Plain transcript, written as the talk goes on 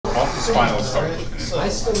Office finals start. I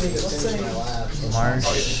still need to finish my labs. March.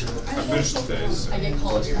 I finished today. So. I get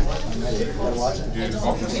college credit. Dude,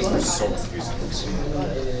 office is so confusing.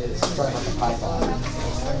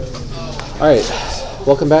 Alright,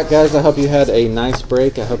 welcome back guys. I hope you had a nice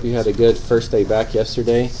break. I hope you had a good first day back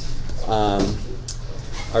yesterday.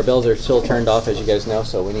 Our bells are still turned off, as you guys know,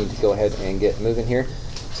 so we need to go ahead and get moving here.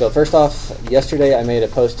 So first off, yesterday I made a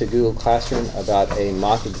post to Google Classroom about a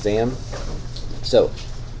mock exam. So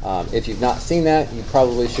if you've not seen that, you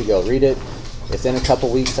probably should go read it. It's in a couple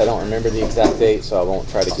weeks. I don't remember the exact date, so I won't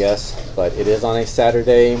try to guess. But it is on a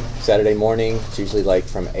Saturday morning. It's usually like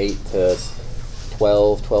from 8 to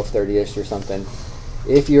 12, 12:30ish or something.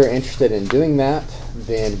 If you're interested in doing that,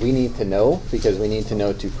 then we need to know, because we need to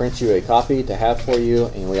know to print you a copy to have for you,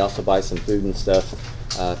 and we also buy some food and stuff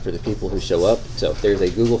for the people who show up. So there's a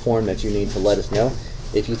Google form that you need to let us know.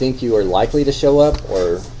 If you think you are likely to show up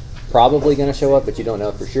or probably going to show up, but you don't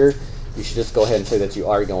know for sure, you should just go ahead and say that you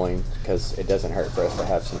are going, because it doesn't hurt for us to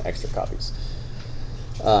have some extra copies.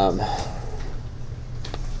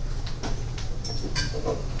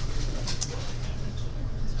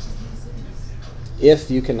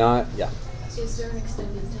 If you cannot, yeah. Is there an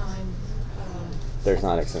extended time? There's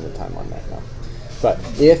not extended time on that, no. But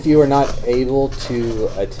if you are not able to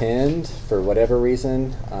attend for whatever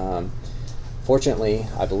reason, fortunately,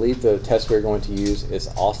 I believe the test we're going to use is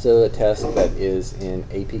also a test that is in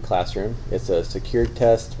AP Classroom. It's a secured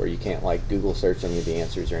test where you can't like Google search any of the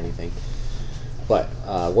answers or anything. But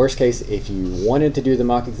worst case, if you wanted to do the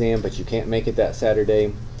mock exam but you can't make it that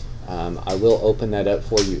Saturday, I will open that up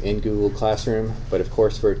for you in Google Classroom. But of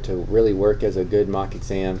course, for it to really work as a good mock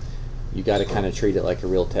exam, you got to kind of treat it like a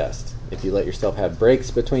real test. If you let yourself have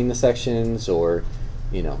breaks between the sections, or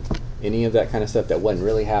any of that kind of stuff that wouldn't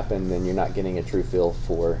really happen, then you're not getting a true feel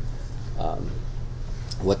for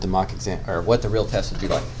what the mock exam or what the real test would be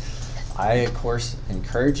like. I of course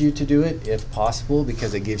encourage you to do it if possible,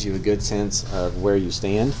 because it gives you a good sense of where you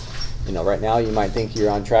stand. Right now you might think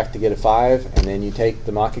you're on track to get a 5, and then you take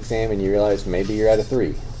the mock exam and you realize maybe you're at a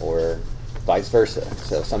 3, or vice versa.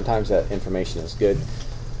 So sometimes that information is good,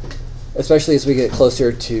 especially as we get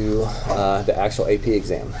closer to the actual AP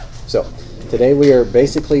exam. So today we are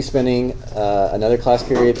basically spending another class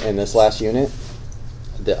period in this last unit.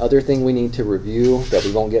 The other thing we need to review that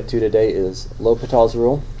we won't get to today is L'Hopital's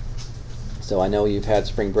rule. So I know you've had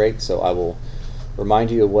spring break, so I will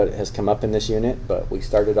remind you of what has come up in this unit. But we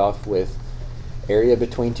started off with area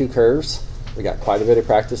between two curves. We got quite a bit of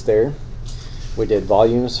practice there. We did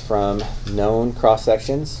volumes from known cross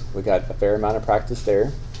sections. We got a fair amount of practice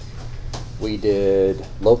there. We did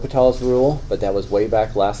L'Hopital's rule, but that was way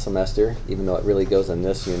back last semester, even though it really goes in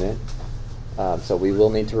this unit. So we will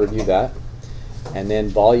need to review that. And then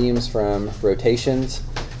volumes from rotations.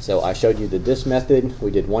 So I showed you the DISC method. We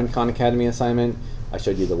did one Khan Academy assignment. I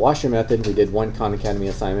showed you the washer method. We did one Khan Academy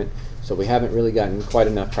assignment. So we haven't really gotten quite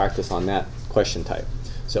enough practice on that question type.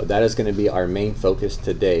 So that is going to be our main focus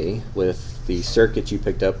today with the circuit you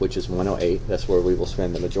picked up, which is 108. That's where we will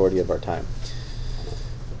spend the majority of our time.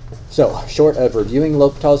 So short of reviewing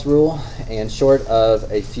L'Hopital's rule, and short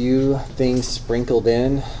of a few things sprinkled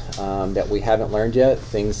in that we haven't learned yet,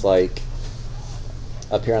 things like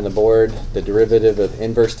up here on the board, the derivative of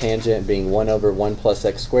inverse tangent being 1 over 1 plus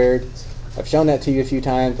x squared. I've shown that to you a few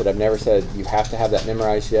times, but I've never said you have to have that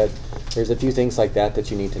memorized yet. There's a few things like that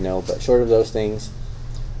that you need to know, but short of those things,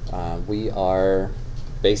 we are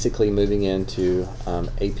basically moving into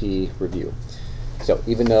AP review. So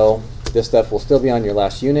even though this stuff will still be on your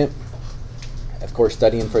last unit, of course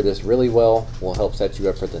studying for this really well will help set you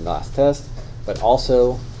up for the last test, but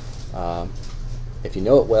also if you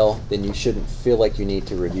know it well, then you shouldn't feel like you need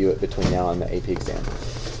to review it between now and the AP exam.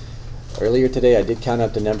 Earlier today I did count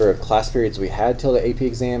up the number of class periods we had till the AP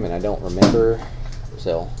exam, and I don't remember,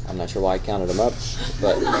 so I'm not sure why I counted them up,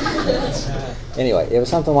 but anyway, it was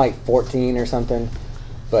something like 14 or something,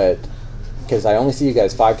 but because I only see you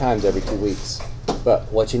guys 5 times every 2 weeks.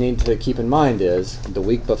 But what you need to keep in mind is the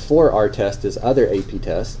week before our test is other AP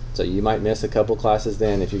tests, so you might miss a couple classes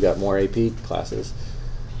then if you got more AP classes.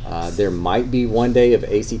 There might be one day of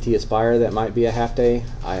ACT Aspire that might be a half day.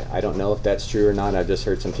 I don't know if that's true or not. I've just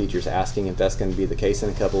heard some teachers asking if that's going to be the case in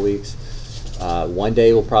a couple weeks. One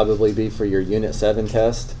day will probably be for your Unit 7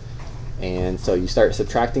 test, and so you start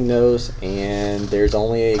subtracting those, and there's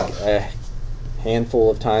only a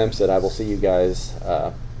handful of times that I will see you guys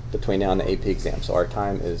between now and the AP exam. So our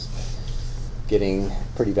time is getting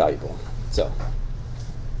pretty valuable. So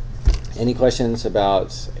any questions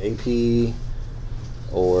about AP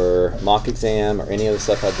or mock exam or any of the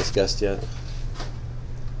stuff I've discussed yet?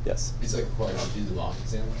 Yes? It's like required to do the mock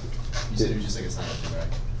exam? You said it was just like a sign up thing, right?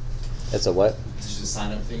 It's a what? It's just a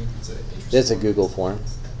sign up thing. It's a Google form.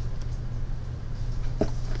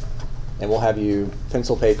 And we'll have you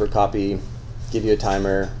pencil, paper, copy, give you a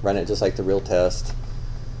timer, run it just like the real test.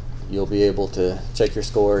 You'll be able to check your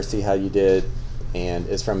score, see how you did, and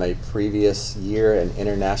it's from a previous year, an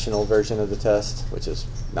international version of the test, which is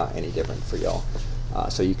not any different for y'all.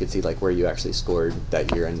 So you can see like where you actually scored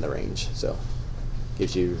that year in the range. So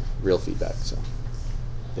gives you real feedback. So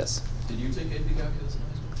yes. Did you take AP calculus in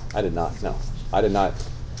high school? I did not. No, I did not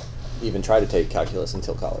even try to take calculus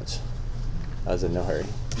until college. I was in no hurry.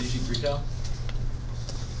 Did you take pre-cal?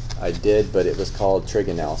 I did, but it was called trig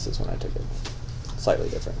analysis when I took it. Slightly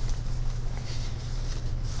different.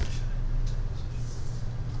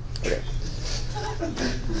 Okay.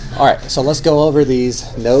 All right, so let's go over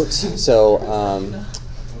these notes. So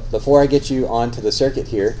before I get you onto the circuit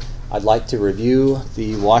here, I'd like to review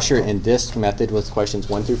the washer and disc method with questions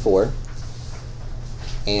 1 through 4.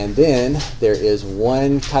 And then there is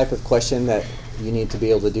one type of question that you need to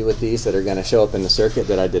be able to do with these that are going to show up in the circuit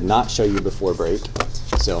that I did not show you before break.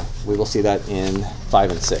 So we will see that in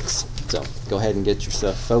 5 and 6. So go ahead and get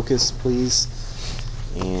yourself focused, please,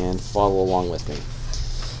 and follow along with me.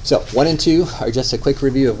 So 1 and 2 are just a quick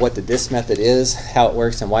review of what the disc method is, how it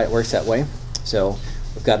works, and why it works that way. So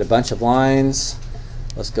we've got a bunch of lines.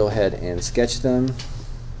 Let's go ahead and sketch them.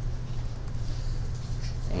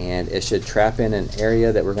 And it should trap in an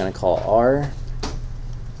area that we're going to call R.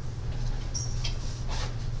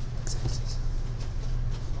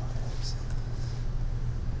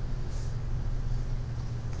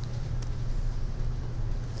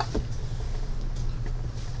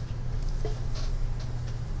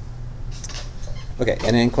 Okay,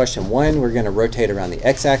 and in question 1, we're going to rotate around the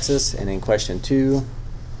x-axis, and in question 2,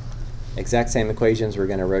 exact same equations, we're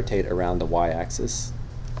going to rotate around the y-axis.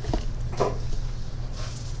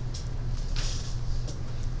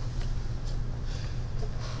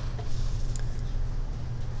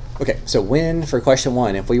 Okay, so for question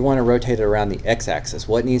 1, if we want to rotate it around the x-axis,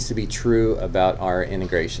 what needs to be true about our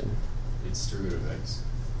integration? It's square root of x.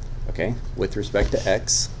 Okay, with respect to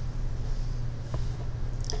x.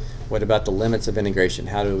 What about the limits of integration?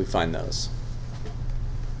 How do we find those?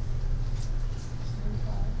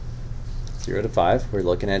 0 to 5. We're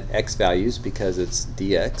looking at x values because it's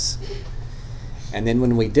dx. And then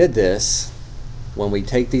when we did this, when we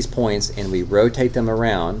take these points and we rotate them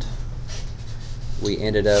around, we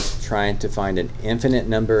ended up trying to find an infinite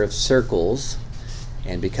number of circles.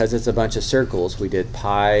 And because it's a bunch of circles, we did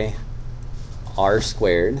pi r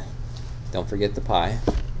squared. Don't forget the pi.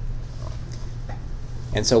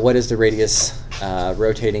 And so what is the radius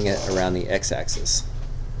rotating it around the x-axis?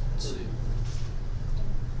 3.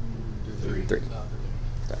 Sorry,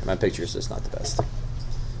 my picture is just not the best.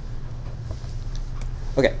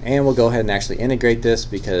 Okay, and we'll go ahead and actually integrate this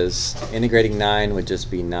because integrating 9 would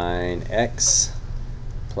just be 9x.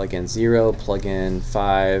 Plug in 0, plug in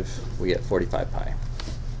 5, we get 45 pi.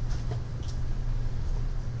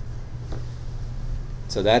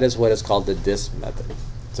 So that is what is called the disc method.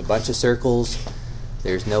 It's a bunch of circles.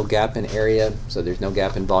 There's no gap in area, so there's no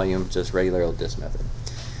gap in volume, just regular old disc method.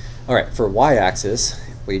 All right, for y-axis,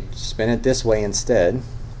 we spin it this way instead.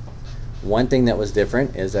 One thing that was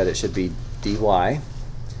different is that it should be dy.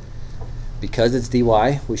 Because it's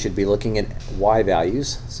dy, we should be looking at y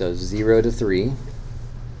values, so 0 to 3.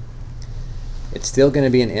 It's still going to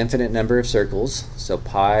be an infinite number of circles, so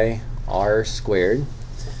pi r squared.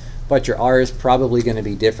 But your r is probably going to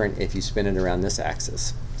be different if you spin it around this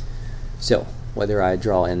axis. So whether I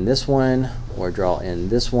draw in this one or draw in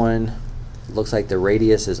this one, it looks like the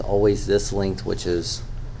radius is always this length, which is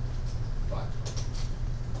 5.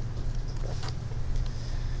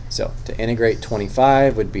 So to integrate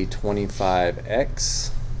 25 would be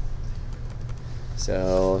 25x.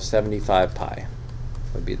 So 75 pi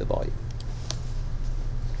would be the volume.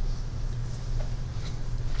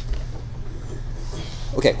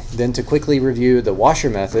 Okay, then to quickly review the washer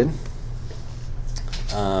method,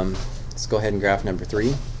 let's go ahead and graph number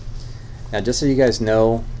 3. Now just so you guys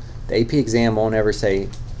know, the AP exam won't ever say,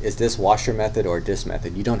 is this washer method or disc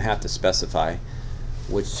method? You don't have to specify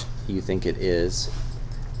which you think it is,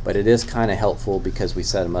 but it is kind of helpful because we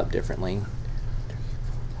set them up differently.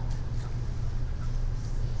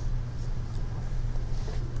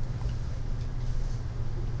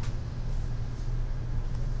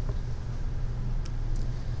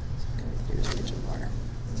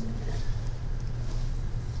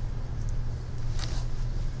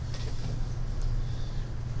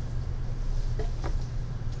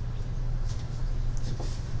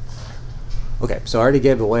 Okay, so I already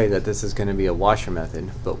gave away that this is going to be a washer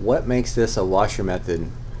method, but what makes this a washer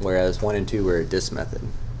method whereas 1 and 2 were a disc method?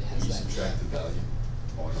 It has is You that? subtract the value,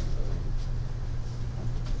 volume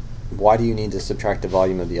of Why do you need to subtract the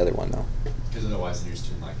volume of the other one though? it. Because otherwise then you're just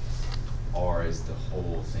doing like R is the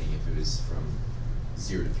whole thing if it was from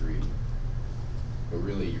 0 to 3. But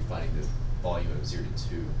really you're finding the volume of 0 to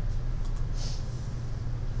 2.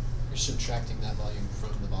 You're subtracting that volume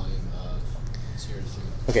from the volume of 0 to 3.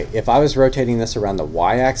 Okay, if I was rotating this around the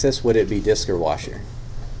y-axis, would it be disk or washer?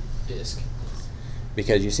 Disk.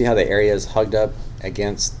 Because you see how the area is hugged up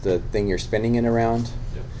against the thing you're spinning it around?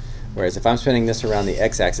 Yep. Whereas if I'm spinning this around the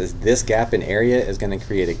x-axis, this gap in area is going to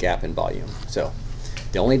create a gap in volume. So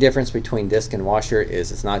the only difference between disk and washer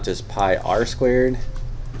is it's not just pi r squared,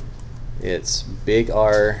 it's big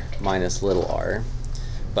R minus little r.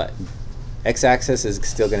 But x-axis is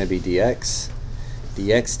still going to be dx.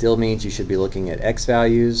 dx still means you should be looking at x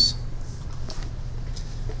values.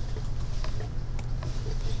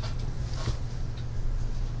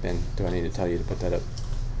 Ben, do I need to tell you to put that up?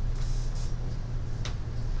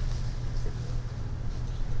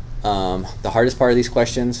 The hardest part of these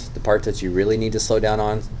questions, the part that you really need to slow down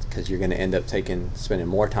on, because you're going to end up spending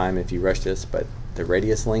more time if you rush this, but the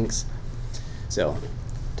radius links. So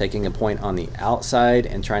taking a point on the outside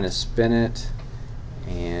and trying to spin it,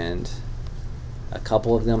 and a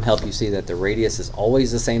couple of them help you see that the radius is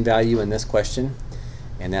always the same value in this question,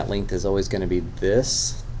 and that length is always going to be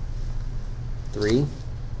this 3.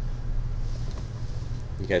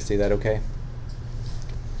 You guys see that okay?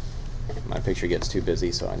 My picture gets too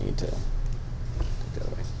busy, so I need to take that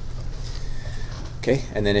away. Okay,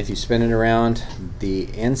 and then if you spin it around, the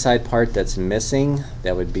inside part that's missing,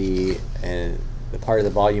 that would be the part of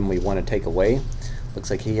the volume we want to take away.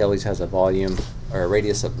 Looks like he always has a volume or a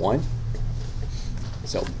radius of 1.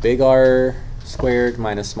 So big R squared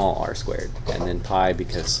minus small r squared, and then pi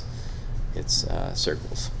because it's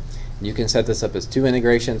circles. You can set this up as 2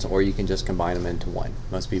 integrations, or you can just combine them into 1.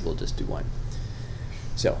 Most people just do 1.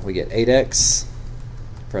 So we get 8x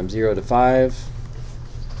from 0 to 5,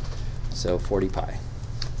 so 40 pi.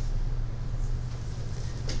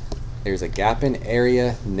 There's a gap in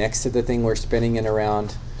area next to the thing we're spinning it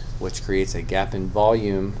around, which creates a gap in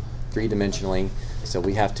volume 3-dimensionally, so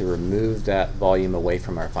we have to remove that volume away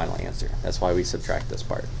from our final answer. That's why we subtract this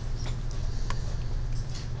part.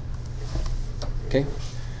 Okay.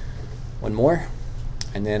 One more,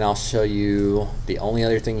 and then I'll show you the only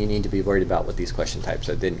other thing you need to be worried about with these question types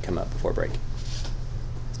that didn't come up before break.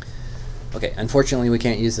 Okay, unfortunately we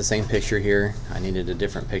can't use the same picture here. I needed a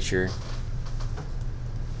different picture.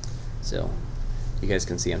 So you guys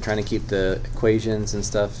can see I'm trying to keep the equations and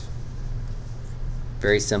stuff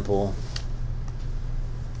very simple.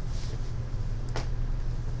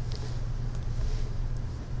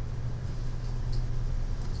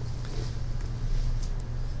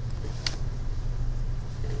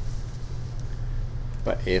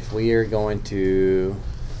 But if we are going to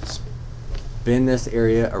spin this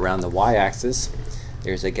area around the y-axis,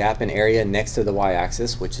 there's a gap in area next to the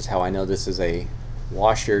y-axis, which is how I know this is a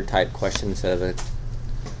washer type question instead of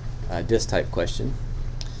a disk type question.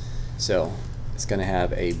 So it's going to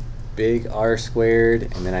have a big R squared,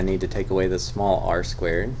 and then I need to take away the small r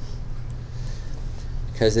squared.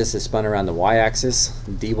 Because this is spun around the y-axis,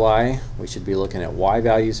 dy, we should be looking at y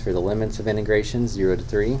values for the limits of integration, 0 to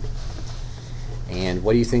 3. And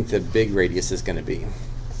what do you think the big radius is going to be?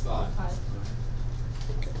 5.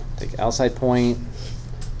 Okay. Take outside point,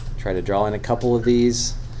 try to draw in a couple of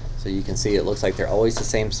these so you can see it looks like they're always the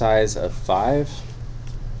same size of 5.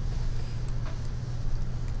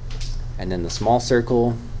 And then the small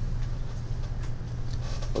circle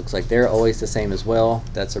looks like they're always the same as well.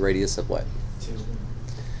 That's a radius of what? 2.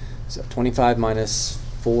 So 25 minus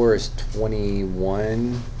 4 is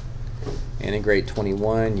 21. Integrate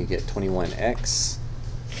 21, you get 21x.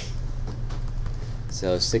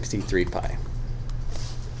 So 63 pi.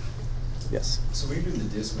 Yes? So when you're doing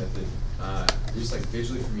the disk method, just like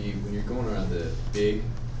visually for me, when you're going around the big,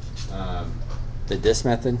 The disk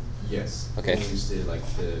method? yes. Okay. When you just did like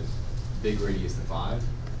the big radius to 5,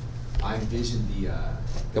 I envisioned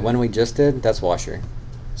The one we just did, that's washer.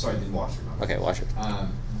 Sorry, I didn't washer. Okay, washer.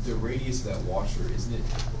 The radius of that washer, isn't it?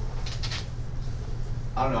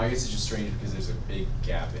 I don't know, I guess it's just strange because there's a big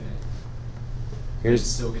gap in it. But it's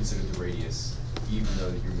still considered the radius, even though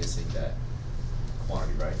you're missing that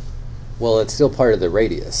quantity, right? Well, it's still part of the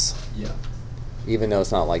radius, Yeah. even though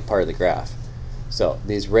it's not like part of the graph. So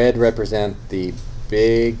these red represent the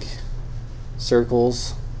big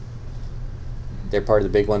circles. They're part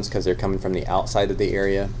of the big ones because they're coming from the outside of the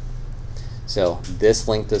area. So this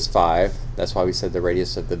length is 5. That's why we said the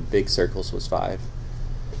radius of the big circles was 5.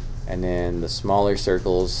 And then the smaller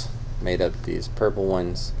circles made up these purple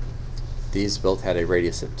ones these both had a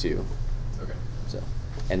radius of 2. Okay. So,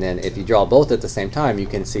 and then if you draw both at the same time, you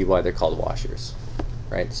can see why they're called washers,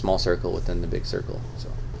 right? Small circle within the big circle. So,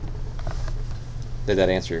 did that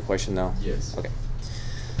answer your question though? Yes. Okay.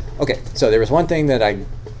 Okay, so there was one thing that I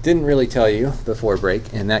didn't really tell you before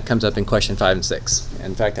break, and that comes up in question 5 and 6.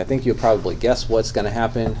 In fact, I think you'll probably guess what's going to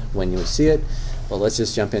happen when you see it. Well, let's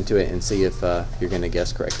just jump into it and see if you're going to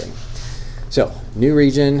guess correctly. So, new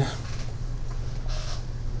region. 1,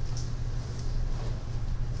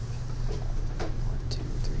 2,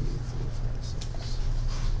 3, 4, 5, 6.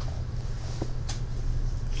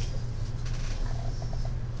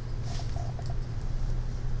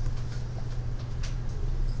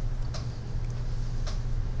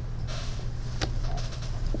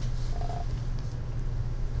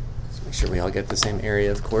 Let's make sure we all get the same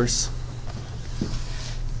area, of course.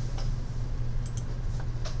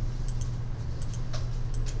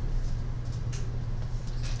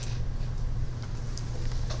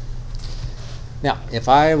 Now, if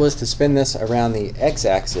I was to spin this around the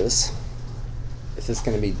x-axis, is this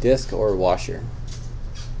going to be disk or washer?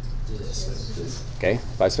 Okay,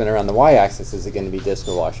 if I spin around the y-axis, is it going to be disk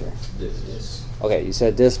or washer? This. Okay, you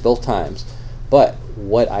said disk both times. But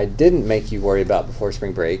what I didn't make you worry about before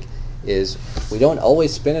spring break is we don't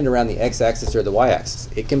always spin it around the x-axis or the y-axis.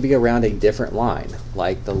 It can be around a different line,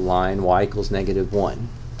 like the line y equals -1.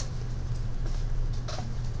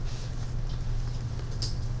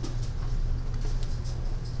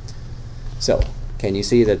 So, can you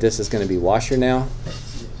see that this is going to be washer now?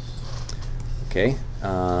 Okay.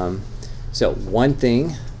 So one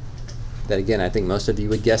thing that, again, I think most of you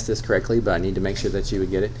would guess this correctly, but I need to make sure that you would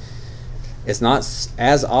get it. It's not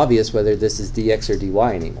as obvious whether this is dx or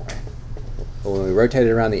dy anymore. When we rotated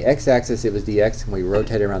around the x-axis, it was dx, and we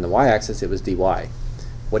rotated around the y-axis, it was dy.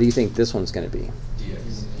 What do you think this one's going to be?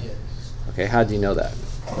 Dx. Okay, how do you know that?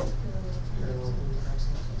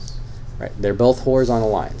 Right, they're both horizontal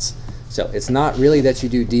lines. So it's not really that you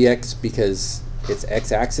do dx because it's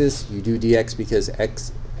x-axis. You do dx because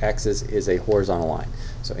x-axis is a horizontal line.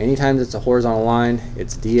 So anytime it's a horizontal line,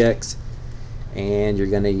 it's dx, and you're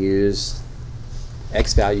going to use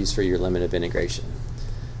x values for your limit of integration.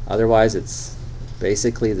 Otherwise, it's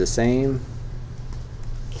basically the same.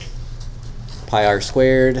 Pi r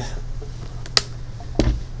squared.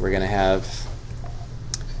 We're going to have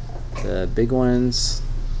the big ones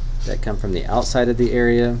that come from the outside of the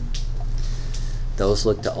area. Those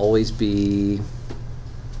look to always be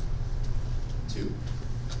 2.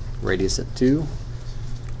 radius of 2.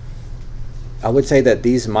 I would say that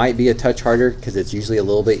these might be a touch harder because it's usually a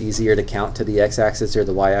little bit easier to count to the x-axis or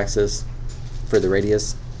the y-axis for the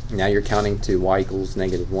radius. Now you're counting to y equals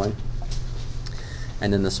 -1.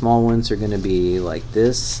 And then the small ones are going to be like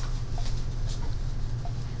this.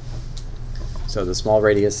 So the small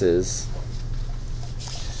radius is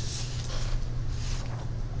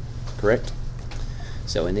correct.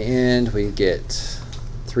 So in the end, we get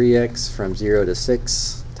 3x from 0 to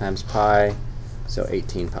 6 times pi, so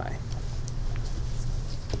 18 pi.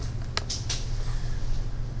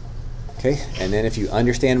 Okay, and then if you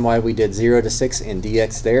understand why we did 0 to 6 in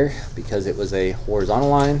dx there, because it was a horizontal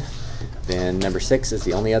line, then number 6 is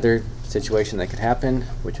the only other situation that could happen,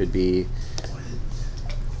 which would be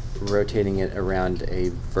rotating it around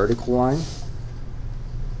a vertical line.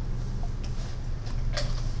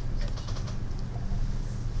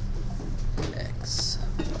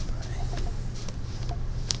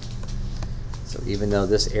 Even though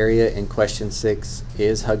this area in question 6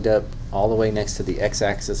 is hugged up all the way next to the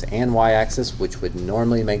x-axis and y-axis, which would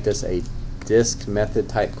normally make this a disk method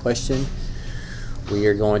type question, we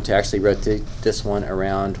are going to actually rotate this one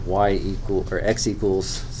around x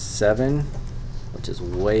equals 7, which is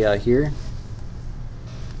way out here.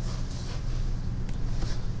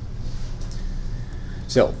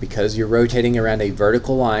 So because you're rotating around a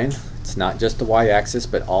vertical line, it's not just the y-axis,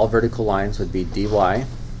 but all vertical lines would be dy.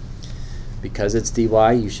 Because it's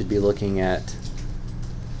dy, you should be looking at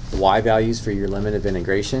the y values for your limit of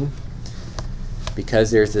integration. Because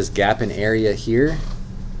there's this gap in area here,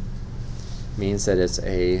 means that it's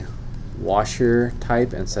a washer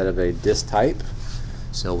type instead of a disk type.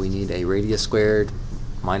 So we need a radius squared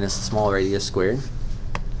minus a small radius squared.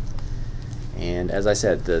 And as I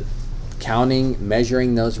said, the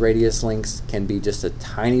measuring those radius lengths can be just a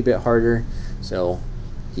tiny bit harder. So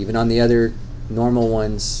even on the other normal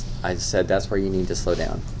ones, I said that's where you need to slow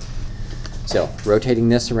down. So rotating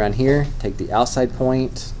this around here, take the outside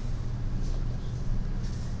point.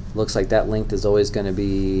 Looks like that length is always going to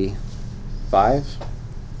be 5,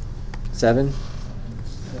 7.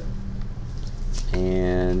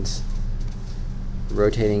 And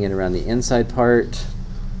rotating it around the inside part,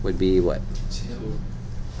 would be what? 2.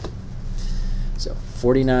 So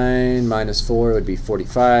 49 minus 4 would be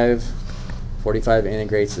 45. 45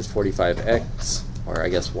 integrates as 45x, or I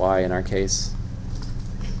guess y in our case.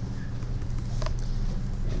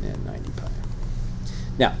 And then 90 pi.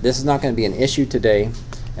 Now, this is not going to be an issue today,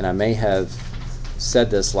 and I may have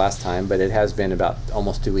said this last time, but it has been about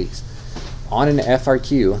almost 2 weeks. On an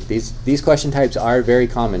FRQ, these question types are very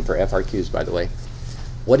common for FRQs, by the way.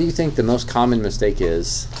 What do you think the most common mistake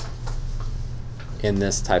is in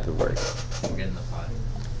this type of work? Forgetting the pi.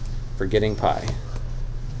 Forgetting pi.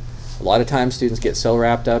 A lot of times students get so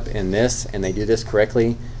wrapped up in this and they do this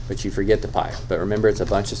correctly, but you forget the pi. But remember, it's a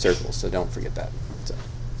bunch of circles, so don't forget that. So.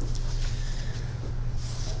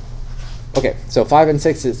 Okay, so 5 and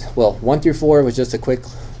 6 is, well, 1 through 4 was just a quick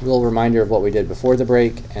little reminder of what we did before the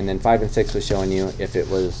break, and then 5 and 6 was showing you if it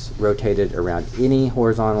was rotated around any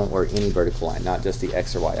horizontal or any vertical line, not just the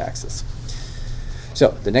X or Y axis.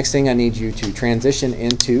 So the next thing I need you to transition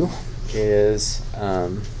into is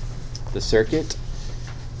the circuit.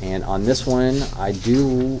 And on this one, I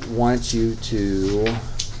do want you to,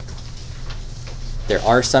 there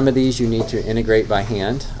are some of these you need to integrate by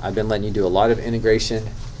hand. I've been letting you do a lot of integration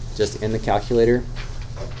just in the calculator.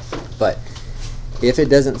 But if it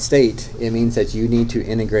doesn't state, it means that you need to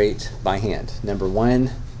integrate by hand. Number one,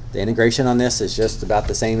 the integration on this is just about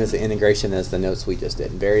the same as the integration as the notes we just did.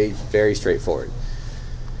 Very, very straightforward.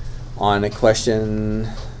 On a question,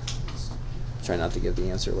 try not to give the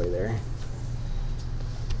answer away there.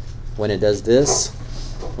 When it does this,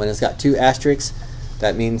 when it's got 2 asterisks,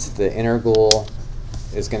 that means the integral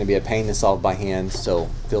is going to be a pain to solve by hand, so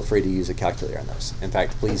feel free to use a calculator on those. In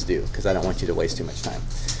fact, please do, because I don't want you to waste too much time.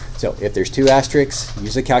 So if there's 2 asterisks,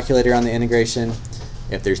 use a calculator on the integration.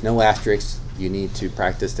 If there's no asterisks, you need to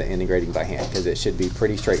practice the integrating by hand, because it should be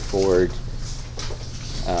pretty straightforward.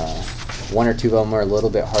 1 or 2 of them are a little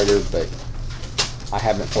bit harder, but I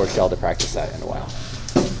haven't forced y'all to practice that in a while.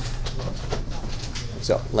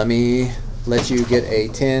 So let me let you get a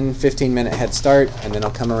 10-15 minute head start, and then I'll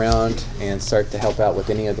come around and start to help out with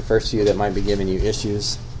any of the first few that might be giving you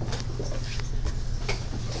issues.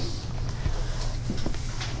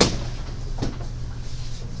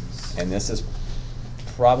 And this is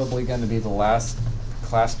probably going to be the last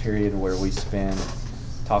class period where we spend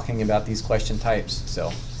talking about these question types.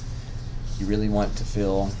 So you really want to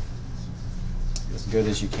feel as good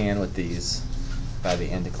as you can with these by the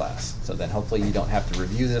end of class. So then hopefully you don't have to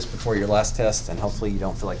review this before your last test, and hopefully you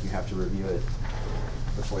don't feel like you have to review it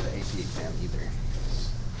before the AP exam either.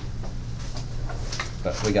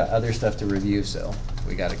 But we got other stuff to review, so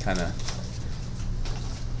we got to kind of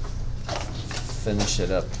finish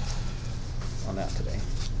it up on that today.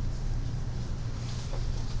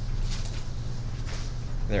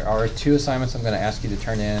 There are 2 assignments I'm going to ask you to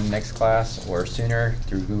turn in next class or sooner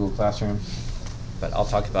through Google Classroom, but I'll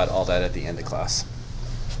talk about all that at the end of class.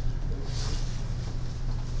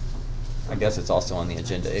 I guess it's also on the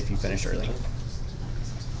agenda if you finish early.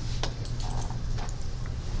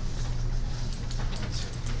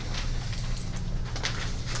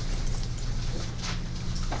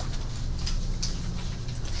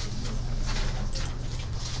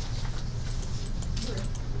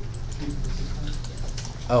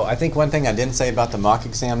 Oh, I think one thing I didn't say about the mock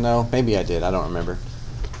exam though, maybe I did, I don't remember.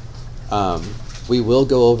 We will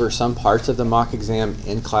go over some parts of the mock exam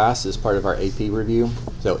in class as part of our AP review.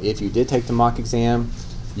 So if you did take the mock exam,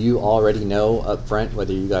 you already know up front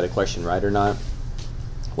whether you got a question right or not,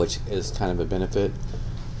 which is kind of a benefit.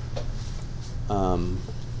 I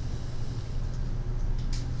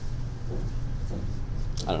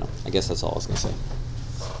don't know, I guess that's all I was going to say.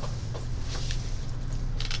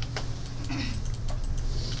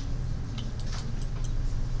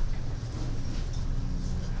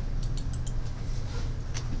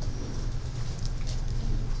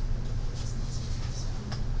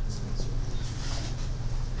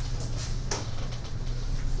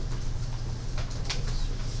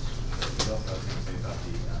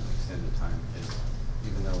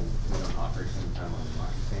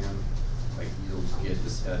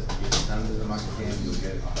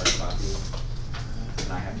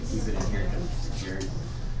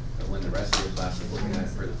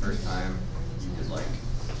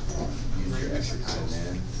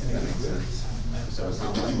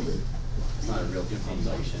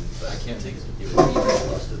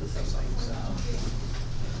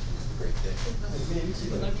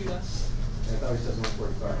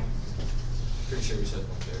 Pretty sure we said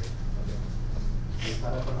 1:30. Okay. You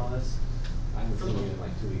caught up on all this? I haven't seen you in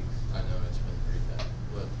like 2 weeks. I know, it's been pretty bad,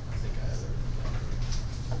 but I think I have everything.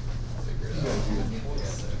 I'll figure it out.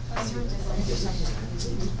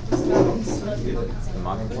 I The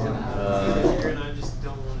Mockingbird?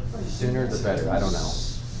 Sooner the better. I don't know.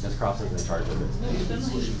 Ms. Cross is in charge of it.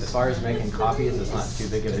 As far as making copies, it's not too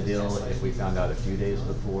big of a deal if we found out a few days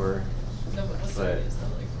before. But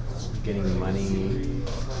getting money,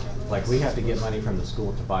 like we have to get money from the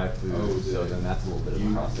school to buy food, so then that's a little bit of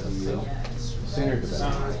a process. So sooner the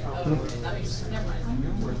better.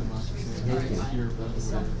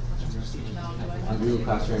 On Google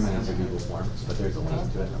Classroom and it's a Google form, but there's a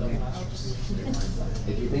link to it.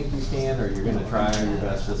 If you think you can or you're going to try your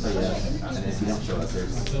best, just say yes. And if you don't show up,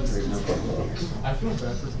 there's no problem here. I feel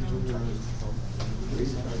bad for people who are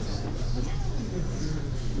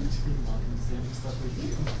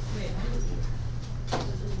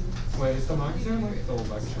Wait, is the Mockingbird like the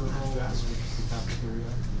lecture hall or the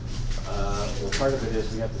cafeteria? Well, part of it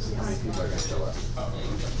is we have to see how many people are going to show up.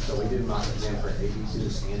 So we do mock exam for AB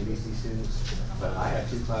students and BC students, but I have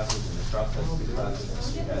 2 classes and the Cross has 2 classes.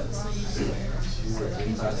 We have 2 or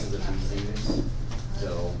 3 classes of BC students.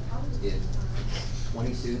 So if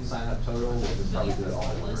 20 students sign up total, we'll just probably do it all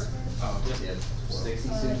at once. If 60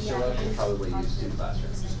 students show up, we'll probably use 2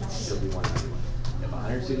 classrooms. She'll do 191. If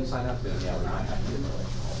 100 students sign up, then yeah, we might have to do it.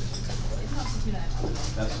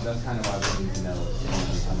 That's kind of why we need to know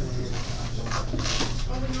how many students.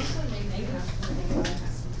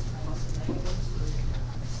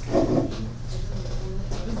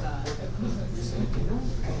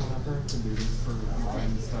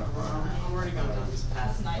 I've already gone down this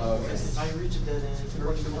path. I reach a dead end. To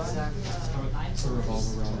revolve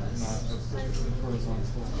around not a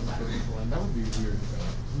horizontal and vertical line. That would be weird.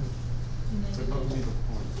 So what would be the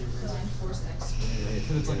point?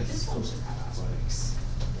 Because it's like a social athletics.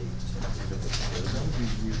 That would be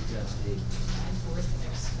weird, yeah.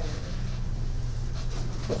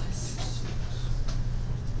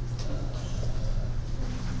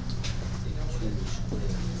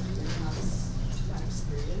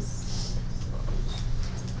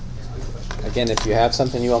 Again, if you have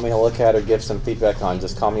something you want me to look at or give some feedback on,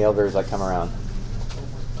 just call me over as I come around.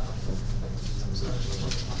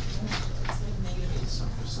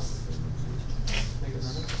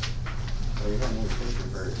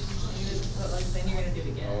 Then you're gonna do it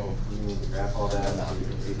again. Oh, you need to graph all that, now you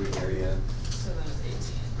can see the area. So then it's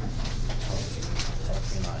 18.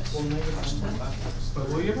 Well, but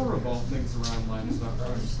will you ever revolve things around lines not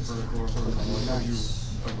vertical or horizontal? Like have you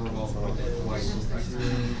ever revolved like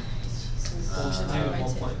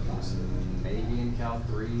Maybe in Cal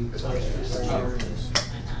 3, but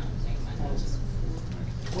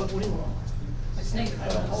What do you want? It's negative.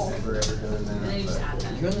 never ever doing And then you just that. add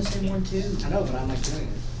that. You're on the same one too. I know, but I'm like doing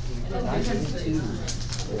it. And then I'm difference doing between- two.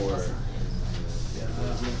 Or I don't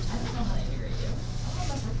know how to integrate you.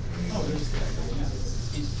 Oh, there's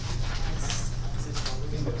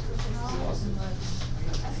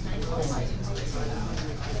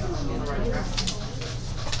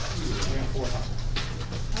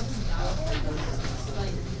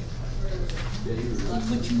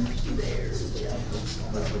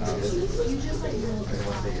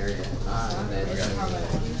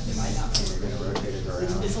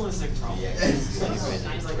It's only 6 problems. It's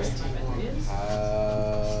like a Steven.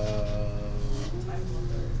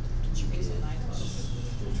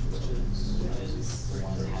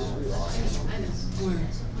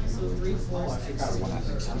 So 3, 4, 6.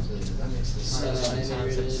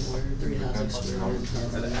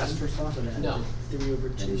 Are the asterisks off? No. 3 over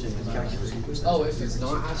 2. Oh, if it's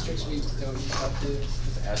not asterisk, we don't have to.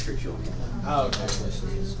 The asterisks you'll need. Oh, okay.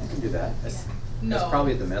 You can do that. That's No.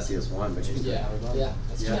 probably the messiest one, but you can do Yeah, it. yeah.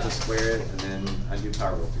 That's You have to No. square it and then undo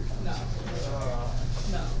power roll 3 times.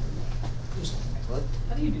 No. No. What?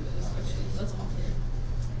 How do you do this? That's awkward.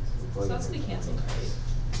 So that's gonna cancel, right?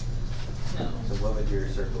 No. So what would your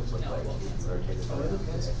circles look No, like? it won't cancel. Rotated by the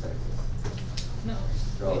x-axis. No.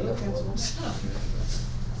 Draw Wait, it. no cancel. Shut up.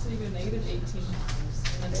 So you go negative 18,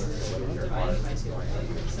 and then we're dividing by 2, right?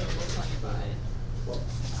 So multiplying it by.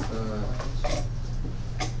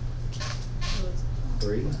 So it's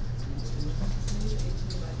 3? negative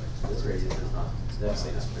 18 divided by 2. This radius is not. That's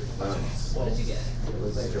not What did you get? It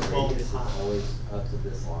looks like the radius is always up to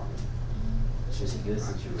this long. It's just this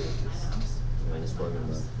is your radius. Minus 4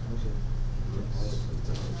 minus.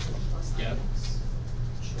 Yeah.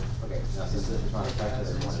 Okay, now since this is not a practice,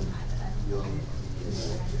 you'll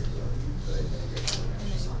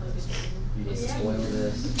you need to spoil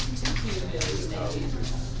this. 2 cubed is negative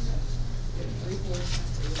 3 fourths.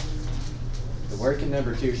 The work in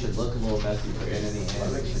number 2 should look a little messy, but then in the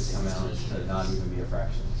end it should come out to not even be a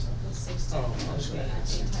fraction. So. 16. Oh, Okay, okay.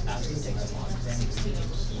 8 times 3, 16.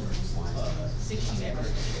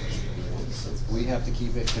 16 We have to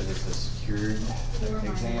keep it because it's a secured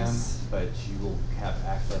exam, but you will have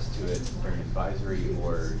access to it during advisory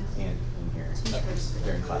or in here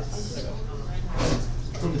during class. So.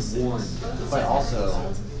 But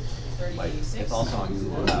also, like, it's also on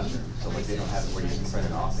Google Classroom, so like they don't have it where you can print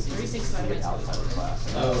it off. It's get outside of class.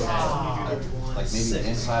 Like maybe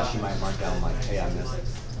in class you might mark down like, hey, I missed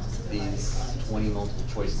these 20 multiple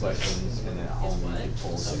choice questions, and then at home you can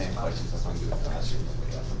pull the same questions that's on Google Classroom.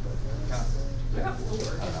 I got 4. I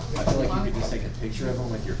don't know. I feel like you could just take a picture of them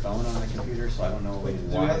with your phone on the computer, so I don't know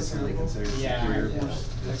why it's really considered secure.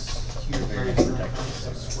 It's very protected.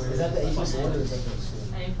 Is that the AP board or is that the school?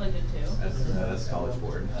 I plugged it too. That's College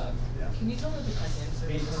Board. Yeah. Can you tell me what the correct answer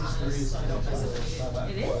is? So I don't mess up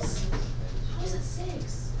with it. It is? How is it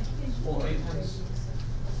 6? I can't Well, 8 times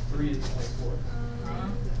 3 is 24.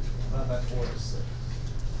 Not that 4 is 6.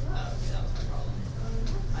 Oh, okay, that was my problem.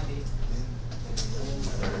 I beat.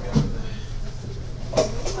 Oh,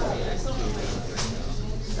 yeah, I still don't know my answer.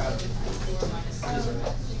 4 minus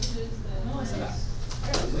 2. No, I said that. But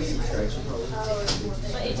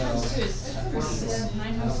 8 times 2 is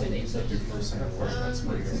 9 times 2 is 8. So what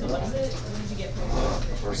is it? What did you get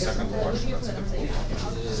for Or second What did you get for that?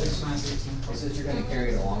 6 times 18. He says you're gonna carry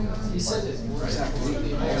it along. He said it works out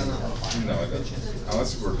completely. I don't know. No, I don't.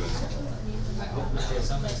 Unless we're good.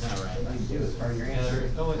 Something's not right. It was part of your answer.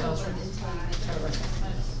 Oh, it does.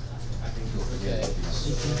 Okay.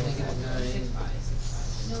 18-9.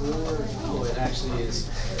 4. Oh, it actually is.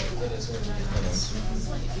 It is what it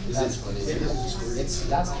is. That's funny.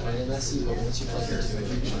 That's kind of messy, but once you plug into it,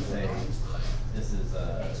 you can Say, this is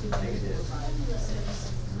negative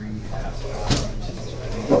 3/2.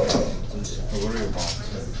 What are your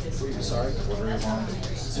bonds? Sorry? What are your bonds?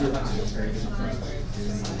 Very good friend.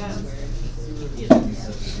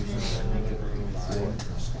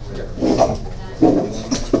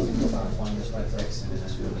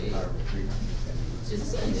 Is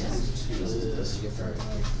this even this?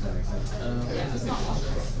 Yeah, it's not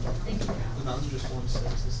awful. Thank you. The bounds are just 1 6.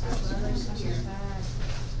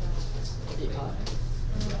 The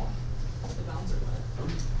bounds are what?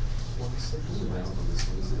 1 6.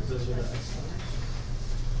 Those are the X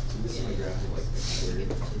This is my graph like And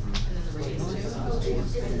then the radius too.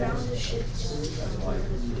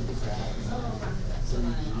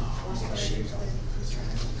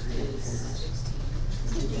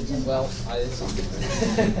 Well, I did something.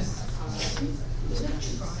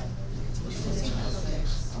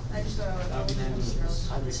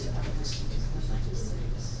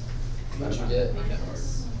 What'd you get?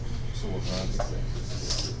 So what's that?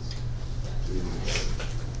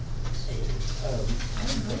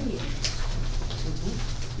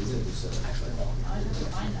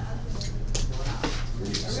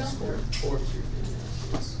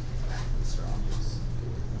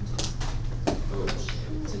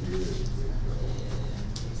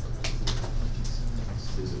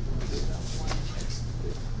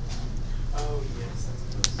 Oh, yes.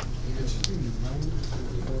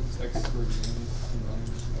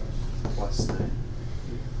 Plus 9.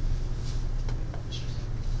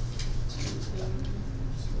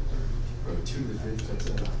 Oh, 2 to the 5th, that's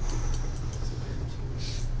it.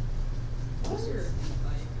 What's your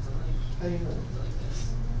like? How do you know? Like this.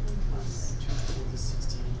 2 to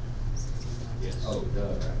 16. Yes. Oh, duh,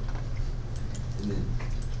 right. And then,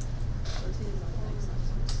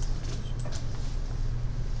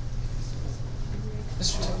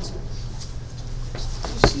 Mr. Johnson.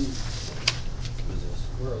 You see,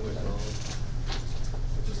 where are we now?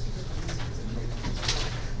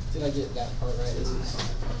 Did I get that part right? Is it?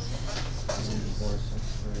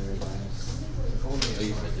 oh,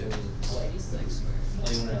 you can do.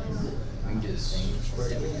 We can do the same.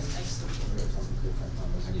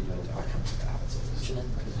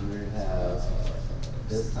 You would have,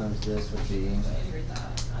 this times this would be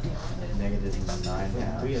negative 9/2.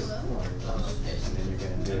 And then you're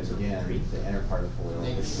gonna do it again, the inner part of FOIL,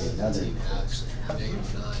 which would be another. -18 halves, -9,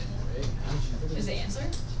 right? Is the answer?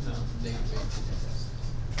 No, -18.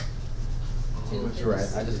 Right,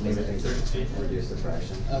 I just needed to reduce the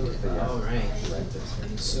fraction. Okay. But yeah, All right. correct it.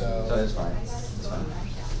 So- So it's fine, it's fine.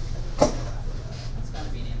 That's gotta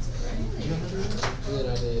be an answer, right? And then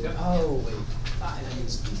I did, oh, wait, 5. that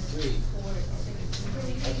needs to be 3.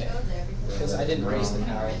 Okay, because I didn't raise the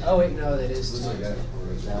power. Oh, wait, no, that is 2. That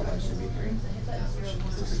one should be 3.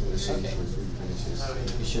 Okay.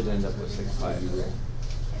 You should end up with 6/5.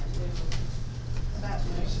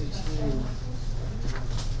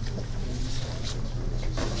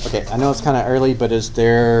 Okay, I know it's kind of early, but is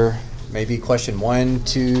there maybe question 1,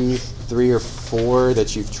 2, 3, or 4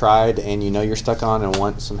 that you've tried and you know you're stuck on and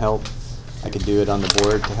want some help. I could do it on the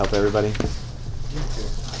board to help everybody.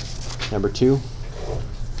 Number 2.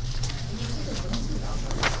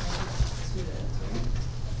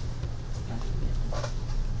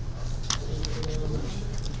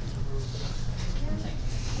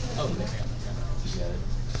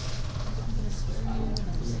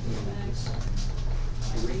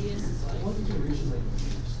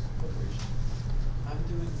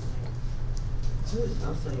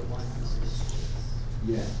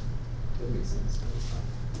 Yeah, that makes sense.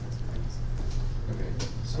 Okay.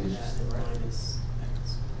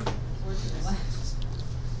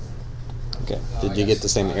 Okay. Did you get the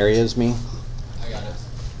same area as me? I got it.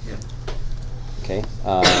 Okay.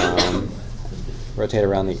 Rotate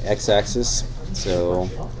around the x-axis. So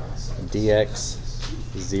dx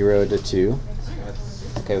 0 to 2.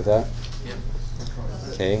 Okay with that?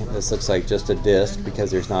 Okay. This looks like just a disk because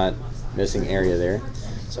there's not missing area there.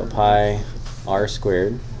 So pi r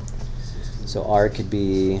squared. So r could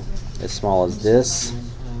be as small as this,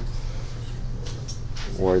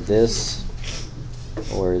 or this,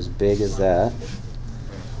 or as big as that.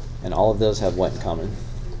 And all of those have what in common?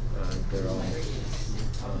 They're all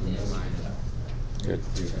Good.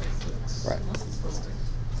 Right.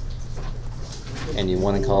 And you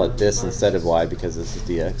want to call it this instead of y because this is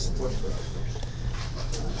dx.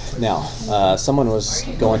 Now, someone was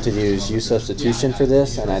going to use u substitution for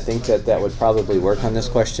this, and I think that that would probably work on this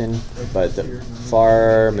question, but the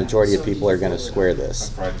far majority of people are going to square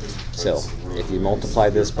this. So, if you multiply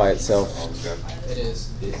this by itself It is.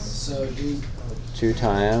 So do 2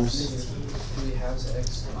 times, we have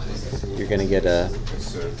x? you're going to get a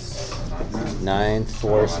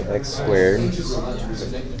 9/4 x squared.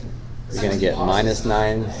 You're going to get minus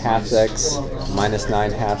 9 halves x minus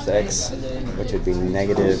 9 halves x, which would be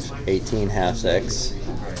negative 18 halves x,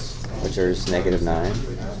 which is negative 9.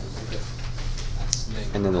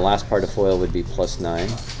 And then the last part of FOIL would be plus 9.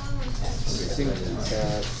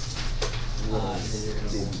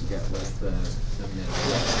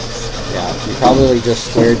 Yeah, you probably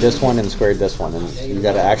just squared this one and squared this one, and you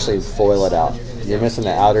got to actually FOIL it out. You're missing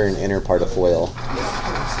the outer and inner part of FOIL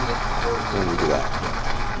when you do that.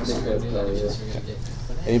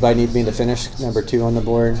 Anybody need me to finish number 2 on the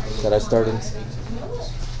board that I started?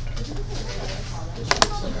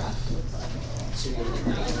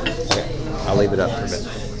 Okay, I'll leave it up for a bit.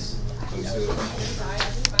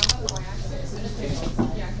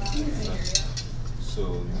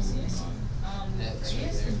 So, X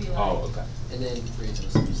right there. oh, okay. And then for each of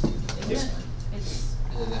us, just take It's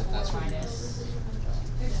and then that's what you minus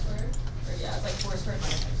x squared. Or yeah, it's like 4 squared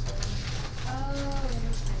minus x squared. I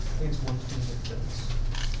think it's 1 thing that does.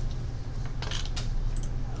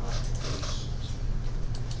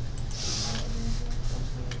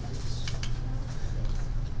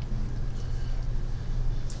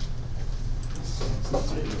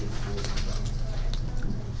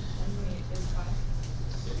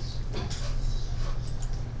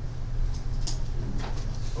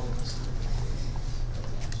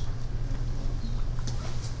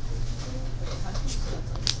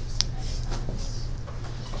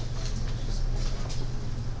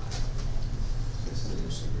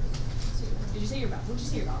 Did you say your bound? Would you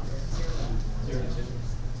say your bound? 0 to 2.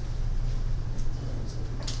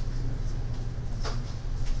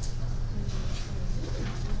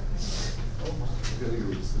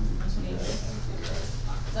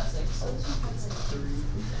 That's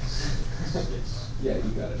 6. Yeah,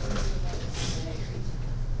 you got it.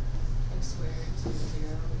 X squared 2 0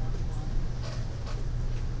 1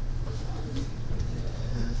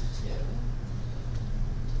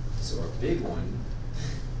 So our big one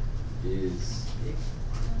is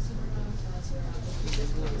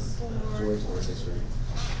 4 6 right?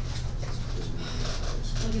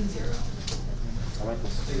 Plug in 0. I like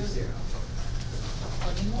this. 0.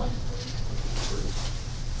 Plug in 1.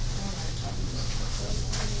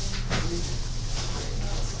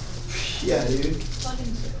 Yeah, dude. Plug in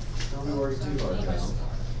 2. Don't be worried too hard, pal.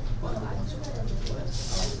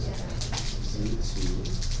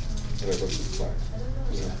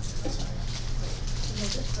 Yeah.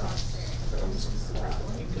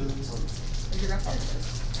 Is your reference?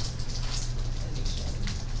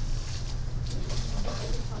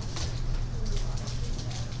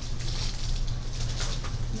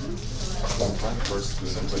 First, do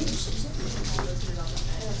them, but do substitution.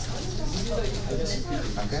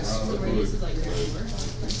 I guess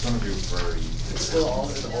it's gonna be very. It's still all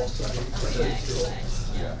in all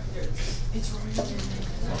Yeah. It's right there.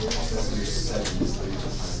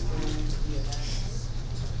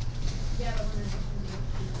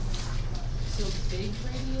 big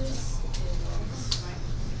radius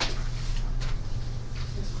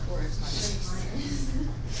is 4x minus 6.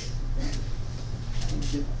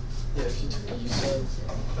 Yeah, if you took a use of,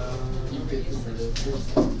 you get rid of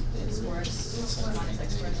It's 4x minus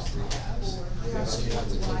x squared. halves. So you have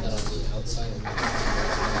to take that on the outside.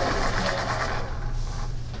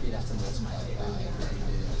 You'd have to multiply it by negative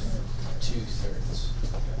 2/3.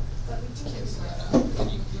 Cancel that out. Then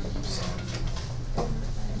you can do use of.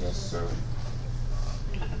 Yes, sir.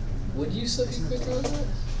 Would use of be quicker on that?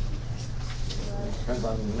 Depends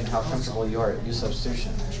on how comfortable you are at use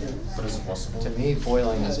substitution. But is it possible? To me,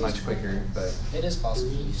 foiling is much quicker, but It is possible.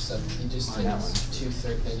 You just take that one. negative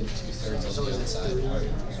 2/3 on the outside. So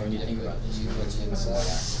when you think about it, you what's inside.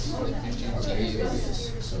 Like you do to you.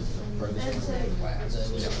 So the furthest one from the glass. Then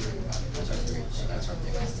you That's our three. So that's our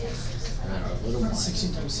big one. And then our little one.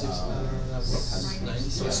 16 times 6. That's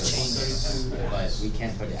 96 changes. But we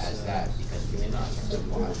can't put it as that because we cannot.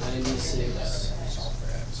 96. Solve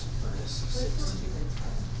for x. 16.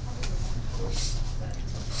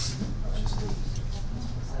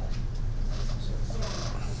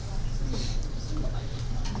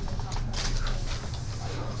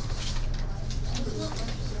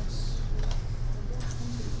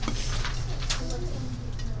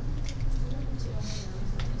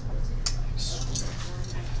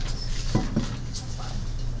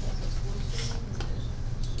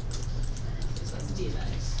 So that's d of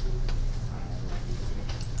x.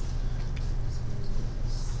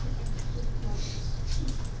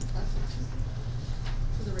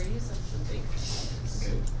 So the radius of the big thing is 6.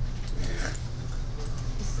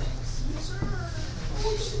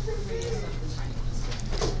 Radius of the tiny one is 4.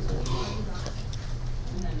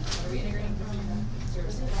 And then what are we integrating from 0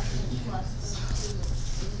 to 6?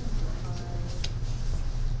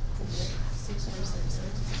 6 over 6.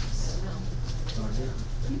 No. What's the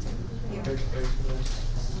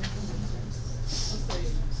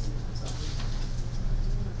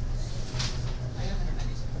I got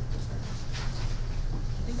 192. I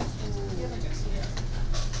think that's the answer. Yeah, I guess.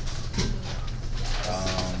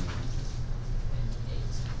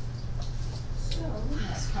 So,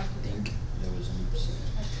 let's calculate. There was an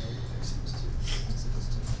X equals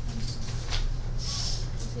 2.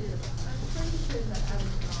 I'm pretty sure that I was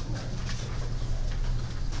wrong.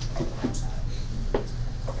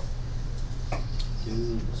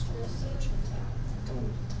 do this one.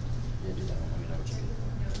 Yeah, do that one. Let me know what you get.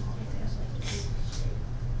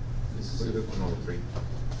 What did it come over 3?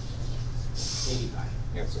 85.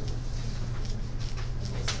 Yes, sir.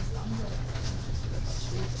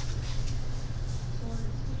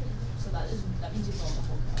 So that means you fill the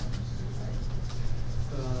whole column, right?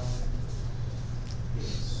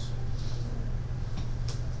 Yes.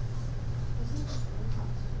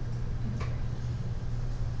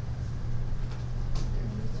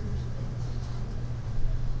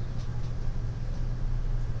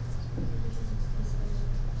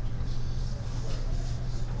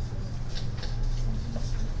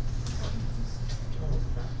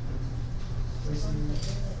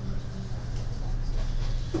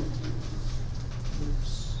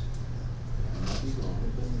 Oops.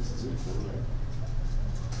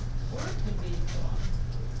 Or it could be go on.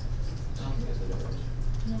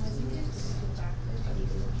 No, I think it's backwards.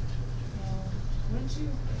 Wouldn't you?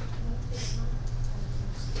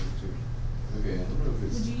 Okay, I don't know if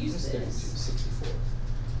it's. Would you use It's 32, this? 64.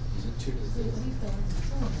 Is it 2 to the So fifth? what do you think?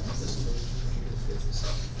 This is 2 to the fifth is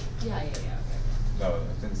 64. Yeah, okay. No, I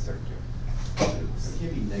think it's 32. It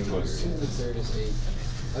can't be negative. 2 to the third is 8.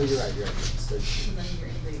 Oh, you're right, It's 32. So then you're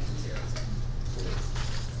integrating from 0 to 10.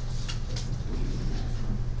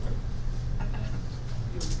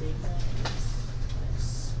 Your big one is x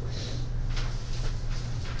squared.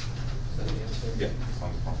 Is that the answer? Yeah,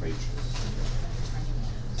 on page. Your tiny one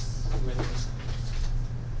is.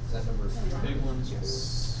 Is that number 4? Big ones, yes.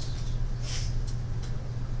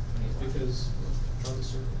 Because, draw the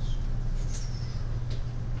circles.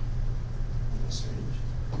 That's strange.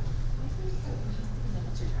 And then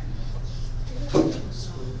what's your tiny one?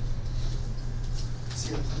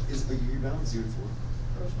 Are you rebound 0 to 4?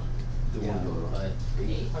 First one. The one you're on. 8?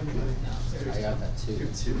 How you doing? No, 0 to I got that too. You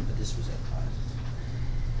have 2? But this was at 5.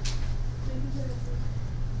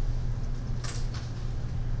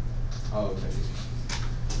 Oh, okay.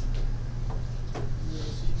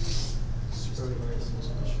 Voted on this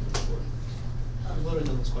question before. We voted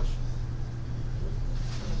on this question.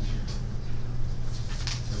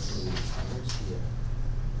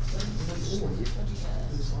 What'd you It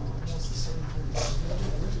was almost the same thing.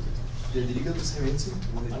 Did you get the same answer?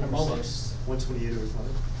 Almost. 128 over 5?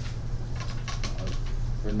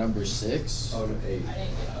 For number 6? Oh, no, 8. I didn't get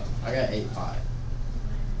I got 8.5.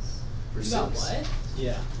 You got what?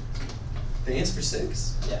 Yeah. The answer for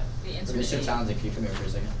 6? Yeah. The answer Mr. is 8. Townsend, can you come here for a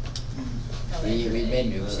second? No, the We answer is made 8.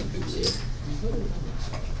 moves and boots here.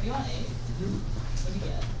 You want 8? What do you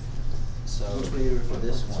get? So for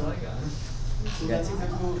this one, we got I didn't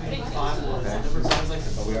get 5 was, Okay. it never sounds like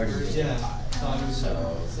but we already did Yeah. 5. So I was-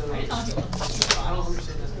 So I didn't know if you wanted to do I don't 5.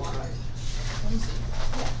 understand this one. Let me see.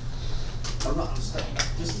 I'm not, just like,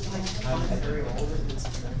 I'm very old and it's.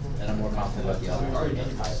 and I'm more confident about the other one. I'll be that.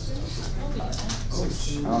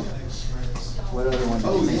 What other one did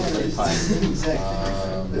Oh, you make yeah, for it's 5? the exact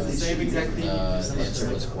It's the same exact thing. The answer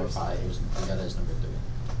was 4.5. We got it as number 3.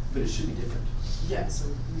 But it should be different. Yeah, so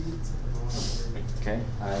we did something wrong. Okay,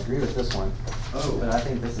 I agree with this one. Oh. But I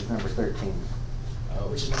think this is number 13. Oh,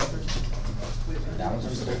 which is number 13? That one's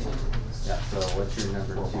number 13. Yeah, so what's your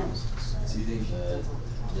number 2? So you think?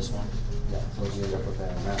 This one? Yeah, so you end up with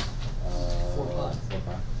that amount. 4.5.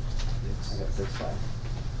 4.5. I got 6.5.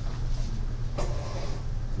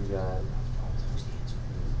 You got,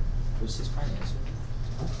 Who's 6.5 answer?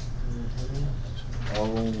 oh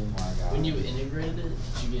my god. When you integrated it,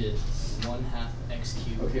 did you get 1/2 x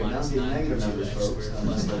cubed Okay, now I'm minus getting 9 negative over numbers, x folks. squared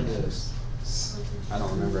Unless plus like 9? this. I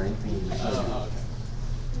don't remember anything you said. Oh, okay.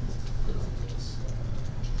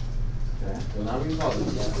 Okay. Well, now we follow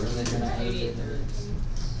Yeah. 88 thirds.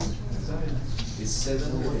 Is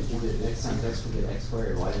 7? If you did x times x, we did x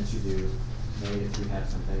squared. Why didn't you do negative 3/2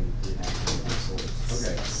 something, 3/2 x squared?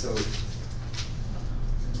 Okay, so.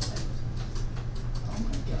 Oh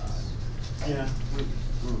my god. Yeah.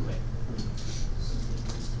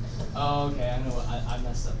 Oh, okay, I know what, I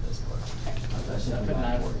messed up this part. That should I be put my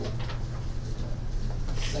 9 board.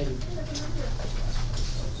 Thank you.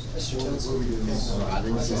 Mr. Johnson. What are we doing? So I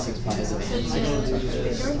didn't see 6.5 as a So you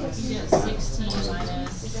get 16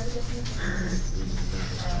 minus.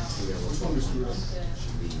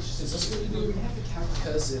 Is this what you do?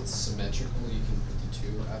 Because it's symmetrical, you can put the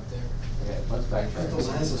 2 out there. Okay, let's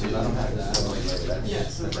backtrack. I don't have that. Yeah,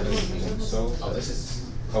 so So, Oh, this is.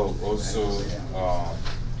 also,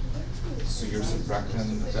 so you're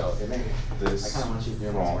subtracting So it may, this I kinda want you to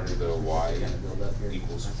do more from the y build up here.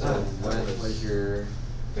 equals So 4. what was your,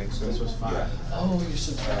 Think so? this was 5. Yeah. Oh, you're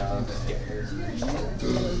subtracting the error.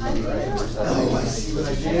 Oh, I see what I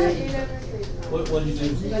did. what did you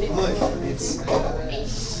do? Look, it's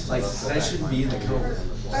like, that shouldn't be in the code.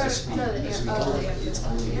 That should be, it's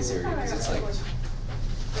only this area, because it's like.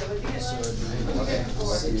 Okay.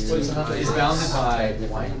 It's bounded by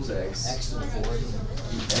y equals x, X to the 4.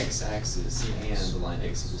 the x-axis, and the line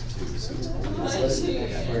x equals 2, so it's only I this see.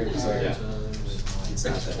 area. It's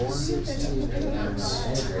not that. Wait.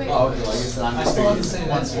 Oh, okay, well, I guess then I'm I just still have the figuring same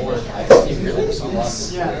it's answer.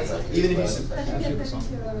 1/4. Yeah, even if you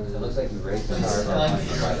It looks like you raised the power of our Like- money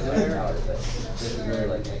by the power, but this is really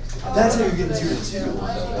like x. That's how you're getting 0 to 2.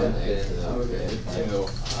 Okay. So,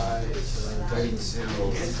 32.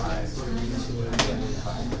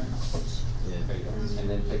 And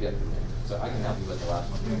then pick up from there. So I can help you with the last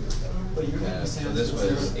one. But you're Yeah, making so sounds. this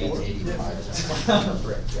was 885.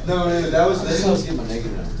 Correct, yeah. no, that was, this was getting my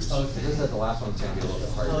negative numbers. Okay. This is the last one's gonna be a little bit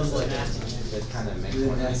harder. I was like, It kind of makes It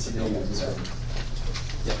more has sense to to do do. with So,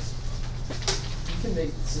 Yes. You can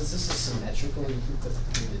make, since this is symmetrical, you can put the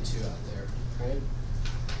 2 out there, right?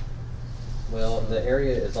 well, the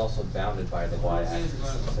area is also bounded by the y-axis,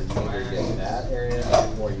 so you either get that area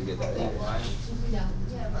or you get that area.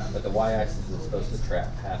 But the y-axis is supposed to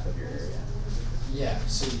trap half of your area. Yeah,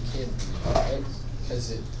 so you can't do that, right?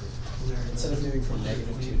 Because instead of doing from -2 to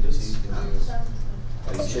 2, you can do.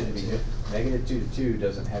 But you shouldn't be, negative 2 to 2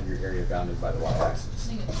 doesn't have your area bounded by the y-axis.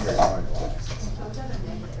 You're ignoring the y-axis.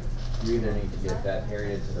 You either need to get that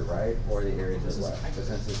area to the right or the area to the left, but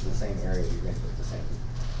since it's the same area, you're gonna get the same.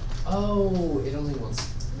 Oh, it only wants,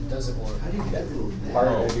 it doesn't want. How do you get little net? Part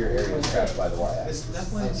of your area is trapped by the It's y-axis.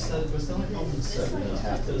 definitely said, we're still like almost So you need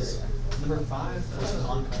half the because area. number 5 was a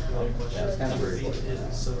non-calculated question. Yeah, it's kind of weird.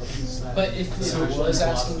 So he's that. But if it was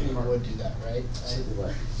asking, we would do that, right? So the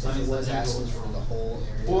what? If it was asking for the whole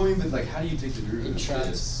Well, I area, mean, but like, how do you take the derivative it of this?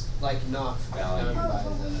 traps, like not bounded by the.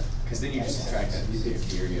 Because then you just subtract that the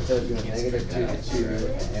area. Instead of You doing can't negative subtract 2 to that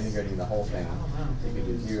 2 out. and integrating the whole thing, you could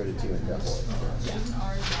do 0 to 2 and double it.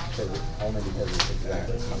 Because only because it's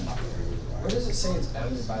exactly. Where does it say it's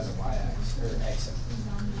bounded by the y-axis or x-axis?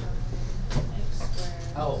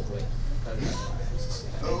 Oh, wait. Bounded by the y-axis.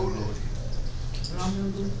 Oh, Lord.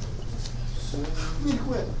 We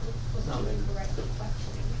quit.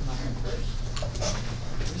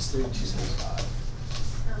 It's 3275.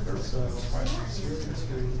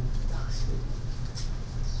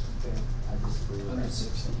 I just believe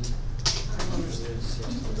 160.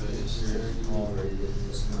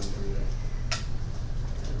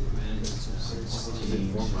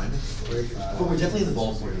 But we're definitely in the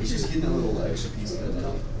ballpark. He's just getting a little extra piece of it.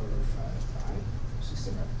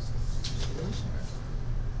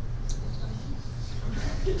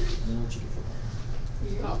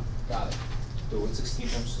 Oh, got it. So what's 16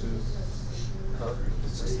 times 2?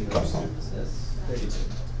 16 times 2. 32.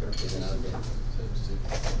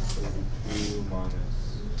 2 minus.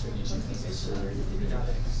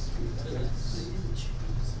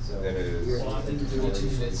 That is. 32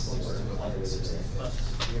 fits equals to 160.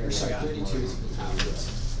 Or sorry, 32 is half.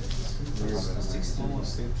 16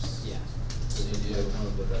 steps. Yeah. So you do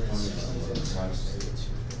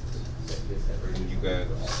You got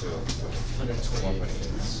so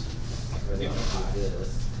 128. Yeah.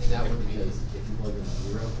 And that would be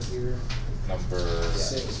Number.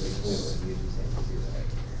 6 equals.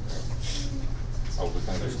 Oh, we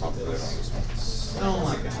can just calculate on this one. Oh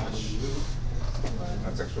my gosh.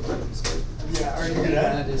 That's extra better mistake. Yeah, I already did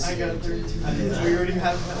that. I got 32. We already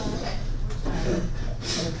have that.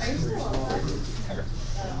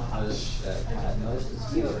 How does that add most is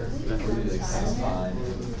fewer. Really like fine.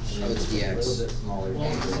 Oh, it's DX. A little bit smaller.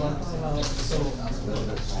 So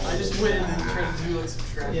I just went in and tried to do like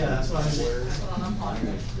subtraction. Yeah, that's what I did.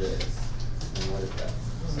 Minus this. And what is that?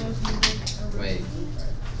 Wait.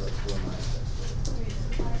 What's 4 minus that?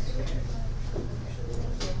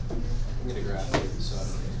 I'm gonna graph it so I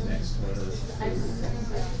don't get next one.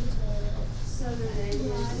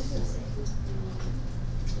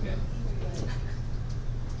 Okay.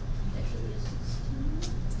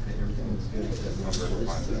 Everything looks good except Number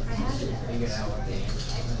minus that. Figure out what they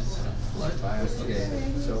Okay,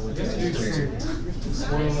 so with Just do this.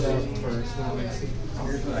 spoil it out first.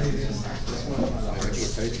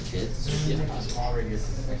 Yeah, small radius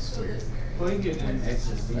is x squared. Well, you get an X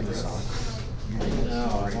is 0.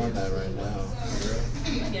 No, I want that right now.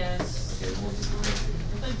 Yes. Okay, we'll just.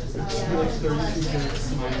 Like this. like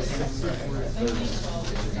 32 minus 6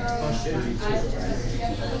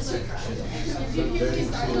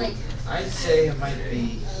 I'd say it might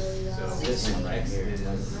be this one right here.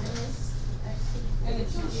 Oh,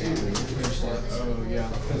 yeah.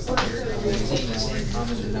 The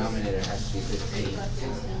common denominator has to be 15.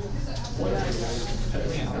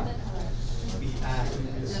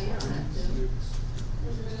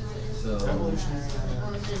 So.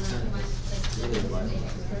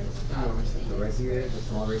 So right here, the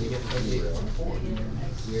small radius is 0.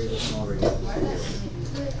 Here, the small radius is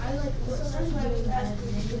 0.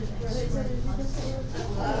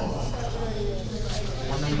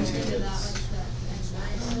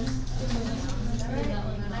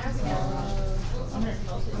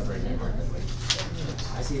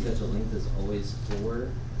 I see that the length is always 4.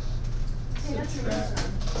 Subtract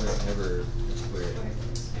wherever the square is.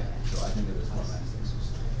 So I think it was 4 minus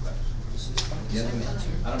 6.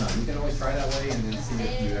 I don't know, you can always try that way and then see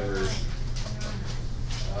if you ever, it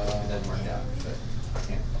doesn't work out, but I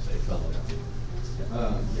can't say 12 of them.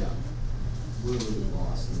 Yeah. We're a little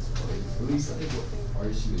lost in this place. At least I think what our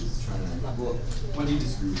issue is trying to, well, when do you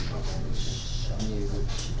disagree with my Show me what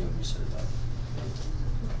you do when you set it up.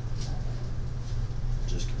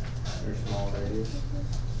 Just Your small radius.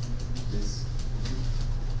 This.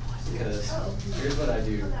 Because here's what I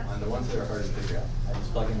do on the ones that are hard to figure out. I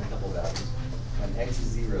just plug in a couple values. When x is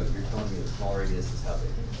 0, you're telling me the small radius is how big?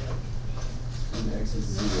 When x is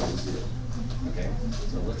 0 is 0. Okay?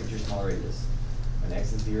 So look at your small radius. When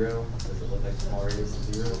x is 0, does it look like the small radius is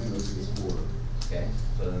 0? No, it's 4. Okay?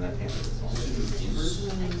 So then that can't be the small radius.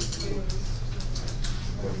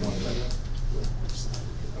 Or 1 left.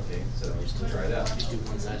 Okay, so try it out.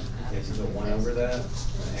 Okay, so go 1 over that,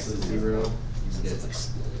 when x is 0, you can get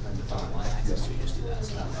undefined.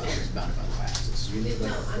 You need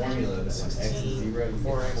like a formula that when x is 0, you get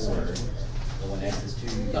 4, but when x is 2,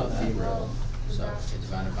 you get 0. So it's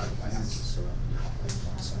bounded by the y-axis. So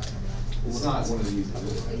It's not one of these. by the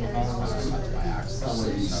y-axis. So it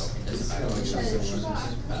doesn't matter.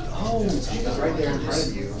 Oh, it's right there in front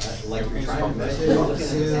of you. Like you're trying to measure.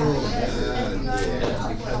 Because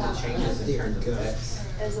it changes in terms of x.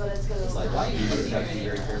 It's like, why do you just have to be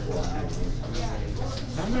very careful on how you use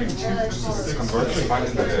it? Convert the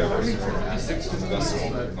finding the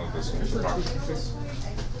decimal of this fraction.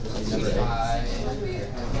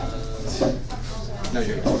 No,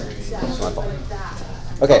 you're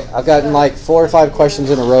Okay, I've gotten like 4 or 5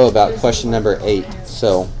 questions in a row about question number 8.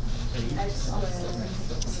 So,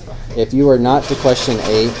 if you are not to question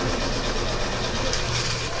 8,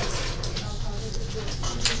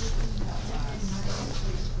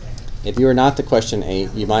 if you are not to question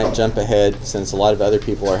 8, you might jump ahead since a lot of other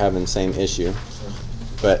people are having the same issue.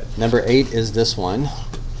 But number 8 is this one.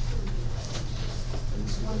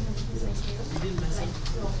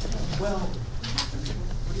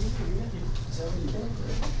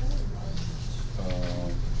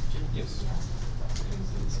 Yes.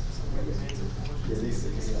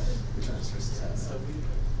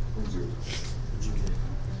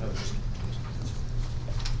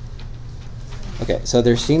 Okay, so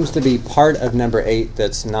there seems to be part of number 8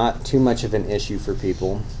 that's not too much of an issue for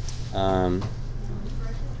people.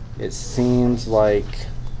 It seems like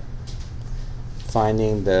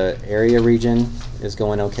finding the area region is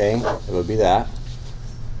going okay. It would be that.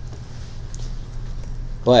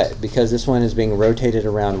 But because this one is being rotated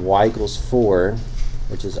around y equals 4,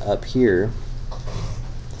 which is up here,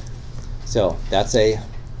 so that's a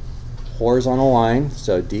horizontal line,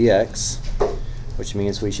 so dx, which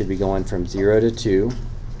means we should be going from 0 to 2.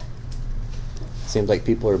 Seems like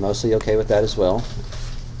people are mostly okay with that as well.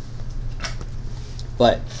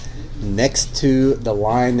 But next to the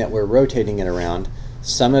line that we're rotating it around,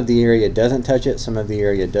 some of the area doesn't touch it, some of the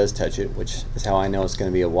area does touch it, which is how I know it's going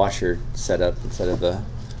to be a washer setup instead of a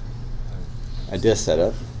disc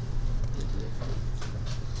setup.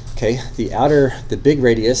 Okay, the big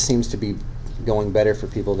radius seems to be going better for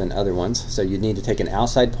people than other ones. So you need to take an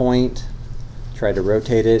outside point, try to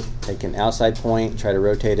rotate it, take an outside point, try to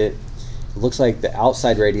rotate it. It looks like the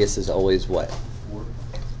outside radius is always what? 4.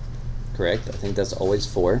 Correct, I think that's always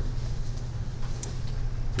 4.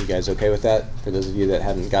 You guys okay with that, for those of you that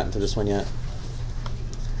haven't gotten to this one yet?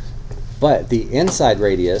 But the inside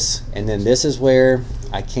radius, and then this is where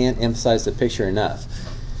I can't emphasize the picture enough.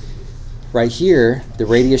 Right here, the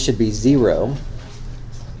radius should be 0.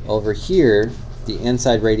 Over here, the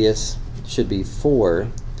inside radius should be 4.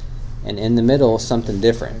 And in the middle, something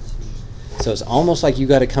different. So it's almost like you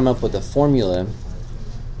got to come up with a formula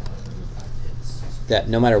that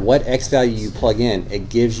no matter what x value you plug in, it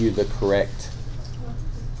gives you the correct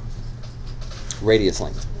radius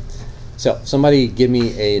length. So somebody give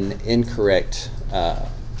me an incorrect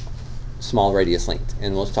small radius length,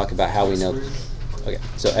 and we'll talk about how we know. Okay,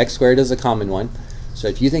 so x squared is a common one. So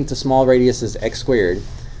if you think the small radius is x squared,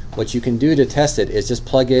 what you can do to test it is just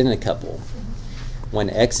plug in a couple. When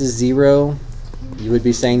x is 0, you would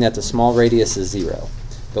be saying that the small radius is 0.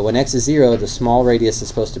 But when x is 0, the small radius is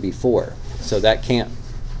supposed to be 4. So that can't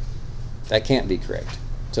be correct.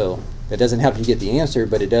 So that doesn't help you get the answer,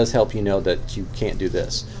 but it does help you know that you can't do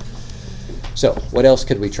this. So what else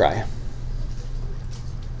could we try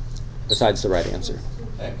besides the right answer?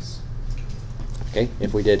 X. Okay,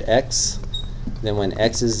 if we did x, then when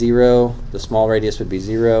x is 0, the small radius would be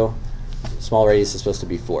 0. Small radius is supposed to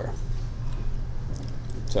be 4.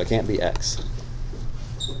 So it can't be x.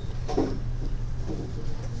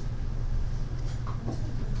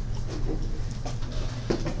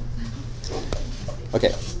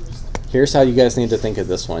 Okay, here's how you guys need to think of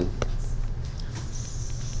this one.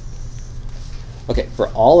 Okay, for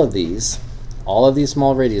all of these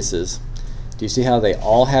small radiuses, do you see how they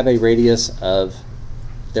all have a radius of,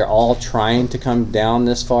 they're all trying to come down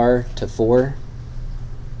this far to 4?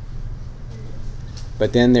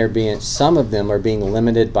 But then some of them are being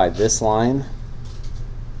limited by this line.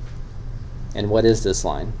 And what is this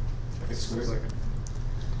line?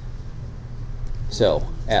 So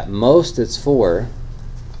at most it's 4,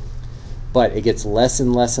 but it gets less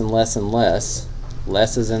and less and less and less,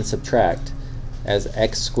 less as in subtract, as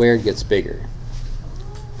x squared gets bigger.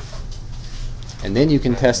 And then you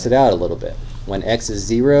can test it out a little bit. When x is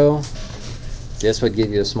 0, this would give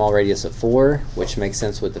you a small radius of 4, which makes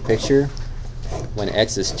sense with the picture. When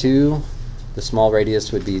x is 2, the small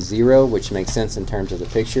radius would be 0, which makes sense in terms of the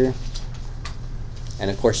picture. And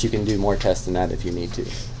of course you can do more tests than that if you need to.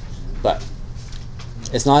 But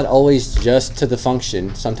it's not always just to the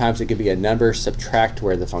function. Sometimes it could be a number subtract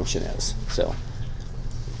where the function is. So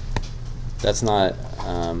that's not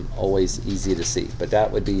always easy to see. But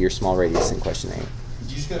that would be your small radius in question 8.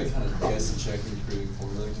 You just gotta kind of guess and check when you're putting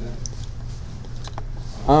formula like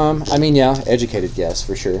that? I mean, yeah, educated guess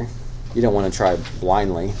for sure. You don't want to try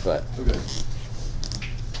blindly, but Okay.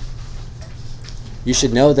 you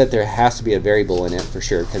should know that there has to be a variable in it for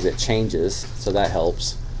sure because it changes, so that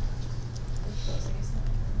helps.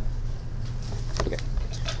 Okay.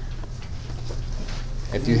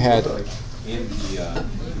 If you had In the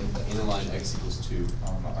inner line x equals 2.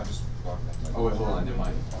 Oh, no, I just blocked that. Oh wait, hold on, never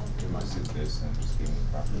mind. I did this and just gave me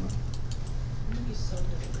the property.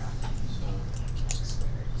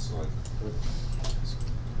 So like,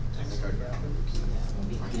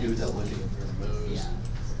 I can do it without looking.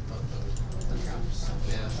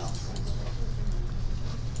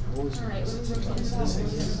 What was your Alright, we're percentage? talking about -3.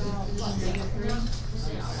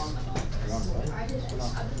 Yeah, along that line.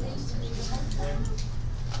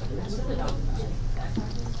 That's what the dog found.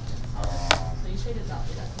 So you shaded out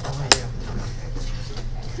the dog. Oh, yeah.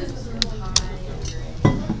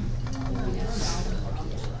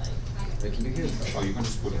 Wait, can you hear? Oh, you can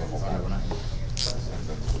just put in the whole thing. And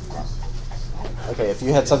then cross. Okay, if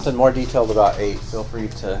you had something more detailed about 8, feel free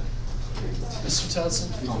to. Mr.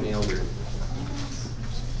 Townsend? Call me over.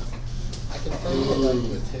 I confirmed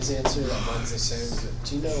with his answer that mine's the same, but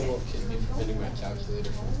do you know what could be preventing my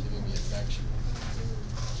calculator from giving me a fraction?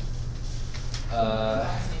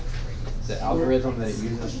 The algorithm that it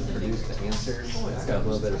uses to produce the answer, it's got a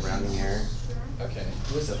little bit of rounding error. Okay.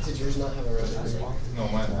 Did yours not have a rounding error? No,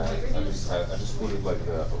 mine, I just put it like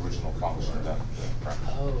the original function, then the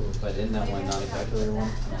practice. Oh, But isn't that one not a calculator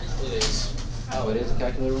one? it is. Oh, it is a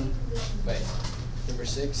calculator one? Wait, number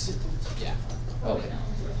 6? Yeah. Okay.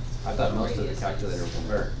 I thought most of the calculator,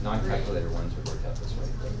 or non-calculator ones would work out this way.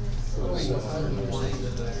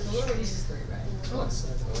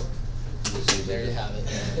 There you have it.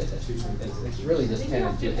 It's really just 10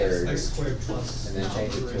 and 2/3, and then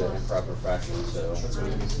change it to an improper fraction, so 10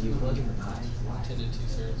 and 2/3.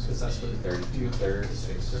 32 thirds.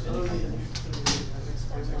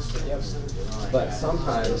 Yep. But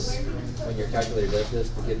sometimes, when your calculator does this,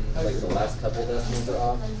 to get like the last couple decimals are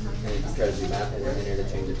off, and if you try to do math in here to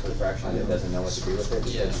change it to a fraction, it doesn't know what to do with it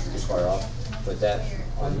because it's too far off. But that,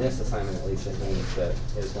 on this assignment at least, it means that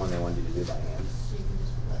it's one they want you to do by hand.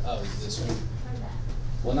 Oh, this one?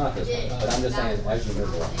 Well, not this one, but I'm just saying, as you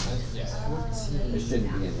move along, Yeah. it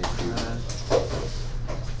shouldn't be an issue.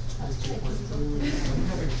 I'm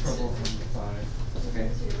having trouble on the 5. Okay.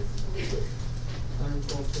 9,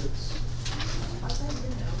 12 fits.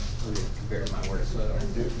 Compared to my work, so I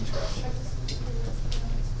don't do it from scratch.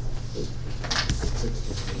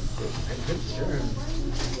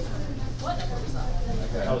 What number was that?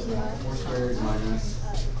 Okay. 4 squared minus.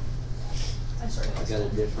 I got a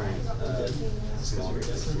different, small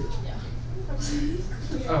radius. Yeah.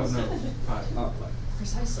 Oh, no, 5. Oh,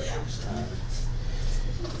 Precisely, actually.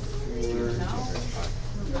 Now,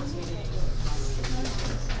 we're rotating.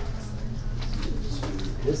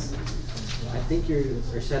 This, I think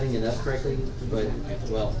you're setting it up correctly, but,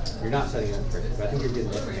 well, you're not setting it up correctly, but I think you're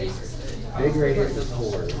getting different answers. Big radius is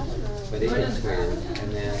 4, but it gets squared,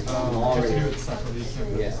 and then small You have to do it radius. separately, you can't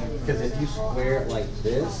do it Yeah, separately. because if you square it like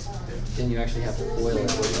this, then you actually have to FOIL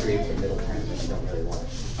it, which creates a middle term that you don't really want.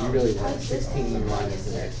 You really want 16 minus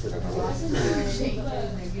an x to the 4.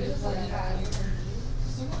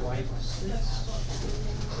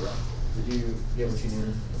 Did you get what you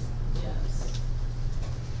needed? Yes.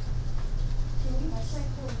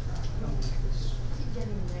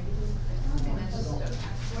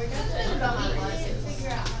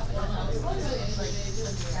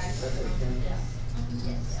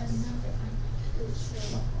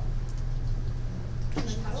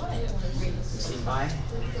 Bye.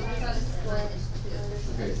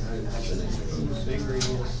 Okay, how's the next one? Big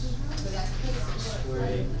radius.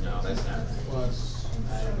 Square. No, that's not. Plus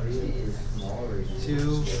Small radius.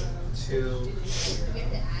 2, 2.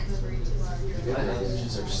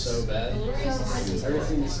 These are so bad.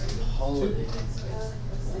 Everything's hollow.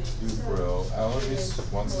 Dude, bro, I always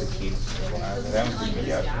wants to keep, they haven't given me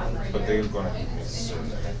yet, but they're gonna give me soon.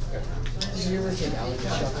 Did you ever take allergy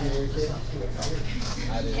shots when you were a kid?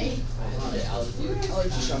 I did. I did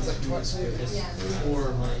allergy shots like twice a year.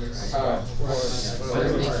 Or minus.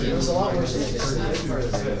 It was a lot worse than it is.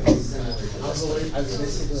 I was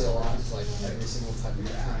basically allergic to like every single type of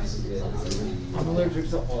grass. I'm allergic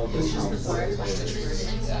to all this.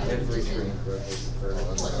 Yeah. Every tree.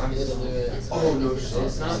 I'm gonna do it. Oh, no shit.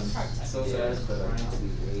 It's not so bad, but I need to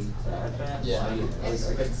be that bad. Yeah. I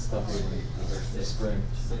get stuff in the spring.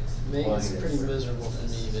 May's pretty miserable for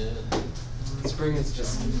me, man. Spring is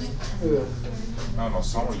just. Ugh. No, no,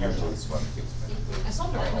 summer usually is when it gets me. I saw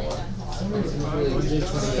the red light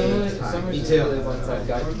Me too. Once I've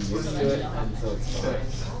gotten used to it, until it's fine.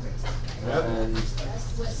 And then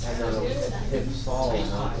it'll hit fall,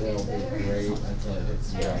 and it'll be great until it hits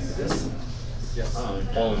you. Yes.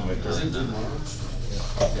 All in winter.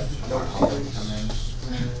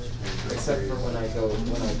 Except for when I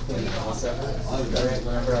clean the house up,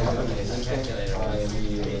 whenever I go to anything, I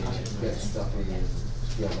immediately get stuff in and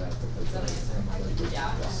feel that because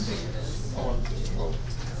Yeah.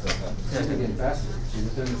 it's getting faster. You're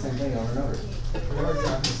just doing the same thing over and over. We're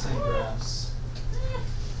on the same graphs.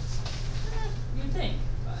 You'd think,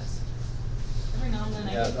 but every now and then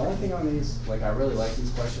I Yeah, could- the only thing on these, like, I really like these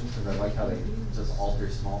questions because I like how they just alter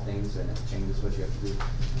small things and it changes what you have to do.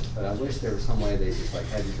 But I wish there was some way they just like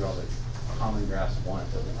had you draw the common graphs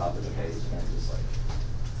once at the top of the page and then just like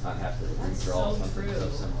not have to That's redraw so something so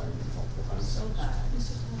true. similar multiple times. So bad.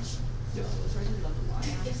 Yeah. It's right above the line.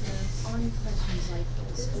 On questions like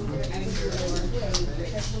this,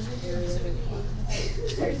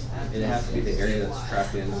 It has to be the area that's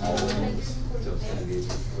trapped in all of these, so it's gonna be a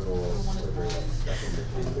little sliver that's stuck in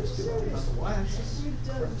between those two lines. Let me know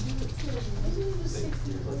what you get.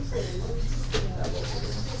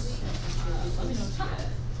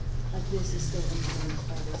 like this is still in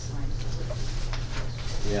by this line.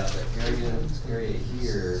 Yeah, the area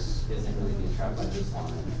here isn't really being trapped by this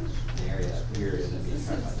line. The area here isn't being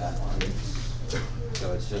trapped by that line.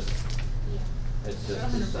 So it's just this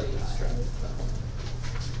stuff that's trapped.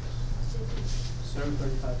 Start with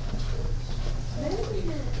 35 times 4.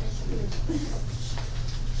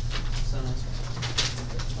 So nice.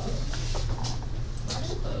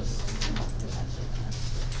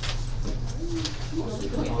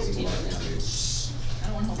 I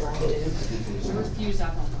don't want homework. I refuse to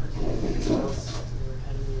have homework.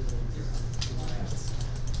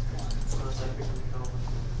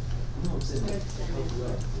 No, I'm sitting there.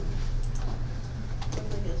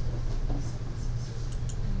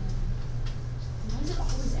 Why is it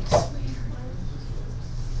always X squared?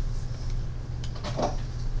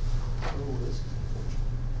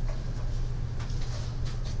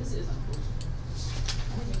 This is unfortunate.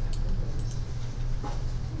 I think I'm good for this.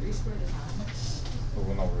 3 squared is 9. But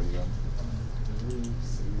we're not really done.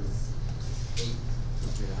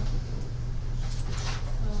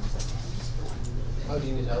 Oh, do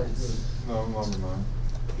you need help? No, no. No, me too.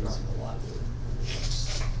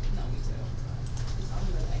 It's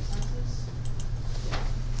probably the x-axis.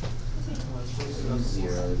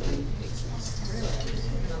 Zero. Really?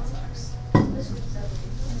 That sucks.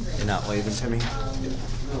 You're not waving to me? No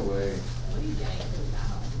way. What are you getting for the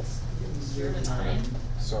balance? 0 to 9?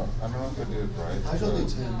 So I don't know if I did it right. I shall do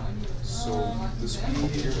but- 10. So the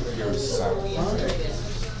speed here is 7, right?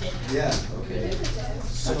 Yeah, okay.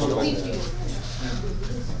 So but like,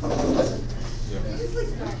 yeah.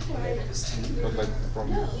 But like from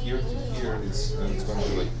here to here, it's going to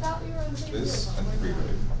be like this and 3,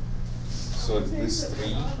 right? So this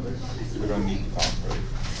 3, we don't need to count, right?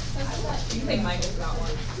 You think Michael's got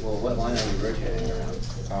one? Well, what line are you rotating around?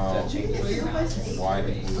 That changes. Y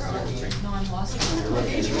equals 0, right? No, I'm lost. You're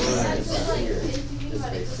rotating around this here, this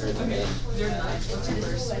base here, and then 0 to 9. What's your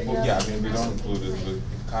first? Well, yeah, I mean, we don't include it, but it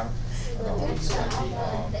kind of, I don't know how to explain.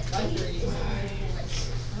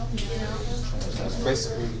 It's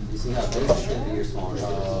basically, you see how this is going to be your small radius,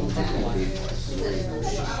 which is going to be the radius.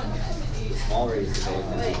 The small radius is always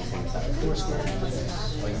going to be the same size. The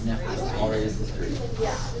small radius is 3.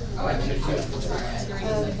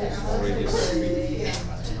 small radius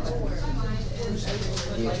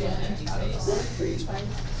is 3.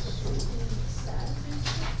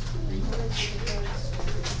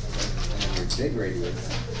 And your big radius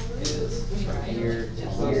is from here to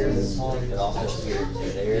here, but also here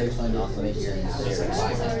to there, and also here to there.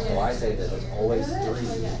 So I say that it's always 3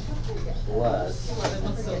 plus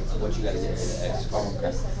what you gotta get to the x squared.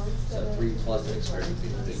 Okay. So 3 plus x squared would be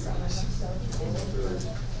the big radius.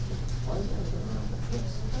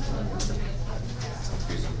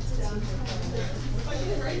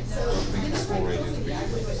 Small radius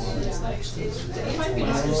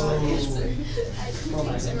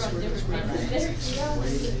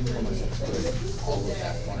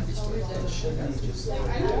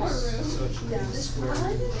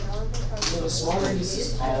So the small radius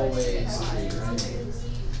is always 3, right?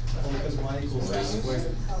 Only because y equals x squared,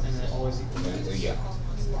 and then always equals x. Yeah.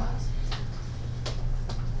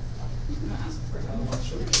 Long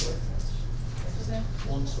story short.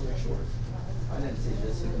 Long story short. I didn't see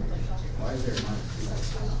this in there. Why is there not?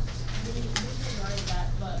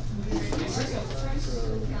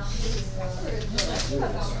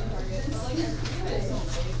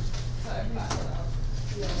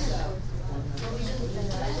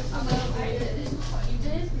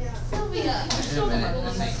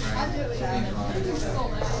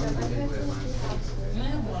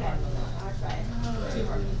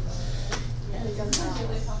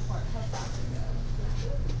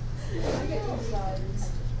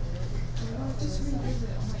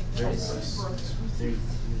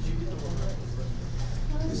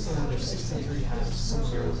 This time there's 63 halves, some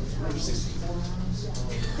zeros, there's 64 rounds.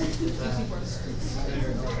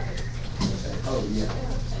 Oh, yeah.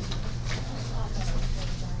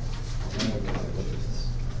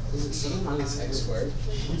 Is it 7 minus x squared?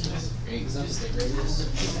 Is that just the radius?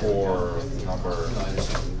 For number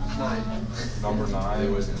 9. number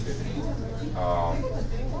 9,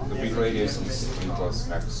 the big radius is 3 plus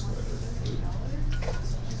x squared.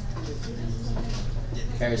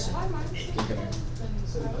 Harrison, can you come here?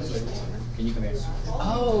 Can you come here?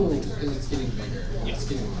 Oh, because it's getting bigger. Yeah. It's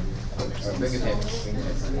getting bigger. Or bring a paper. Bring a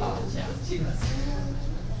paper.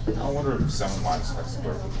 I wonder if 7 minus x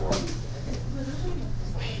squared would work.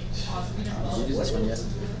 Did you do this one yet?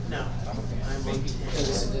 No.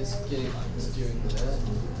 Because it's doing that.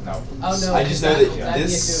 No. Oh no. I just know that'd that be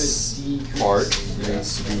this if it was d part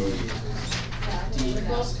needs to be.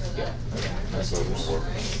 That's what it would work.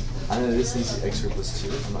 I know this needs to be x squared plus 2.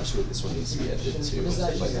 I'm not sure what this one needs to be edited to.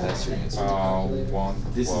 Like that's your answer. 1,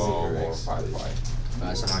 This is 12, or incorrect. 5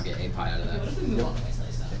 pi. Somehow get a pi out of that.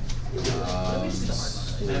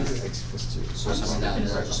 X plus 2. So someone down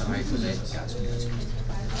there, just somehow equals 8.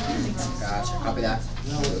 Gotcha. Copy that.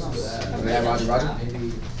 Copy that, Roger, Roger.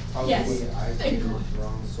 Yes.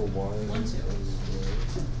 So 1, 1, 2.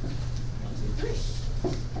 3.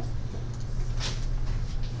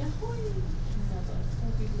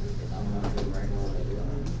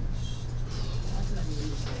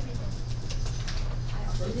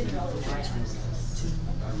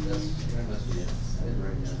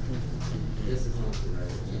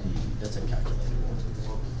 That's a calculator.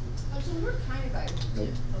 Oh, so we're kind of like, but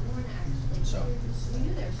we're not actually. So, We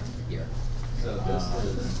knew there was something. here. So this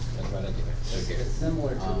is, That's right, I give it. So here. it's similar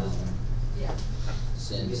to this one. Yeah.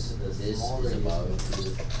 Since this is above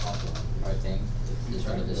our thing, this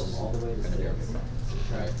right, this is all the way to gonna be our 6. big one.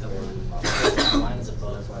 Right? Mine's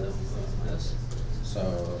above, that's why this is This. So,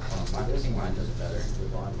 I think mine does it better.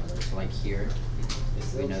 So like here,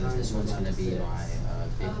 we know that this one's gonna be my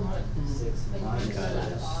big line because this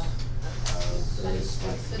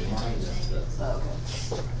like minus this. So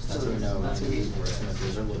that's what we know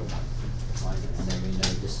there's a little one. And then we know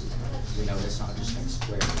this is not just x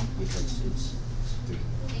squared because it's 3.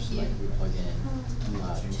 So like we plug in 2.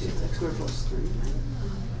 x squared plus 3.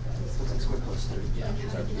 What's x squared plus 3? Yeah,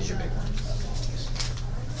 so is your big one.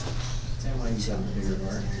 Same way you got the bigger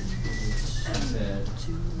part. Said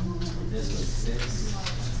this was 6.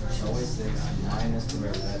 It's always 6 minus to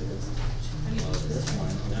wherever that is. Well, this one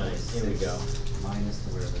is always 6 here we go. Minus to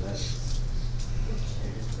wherever that is.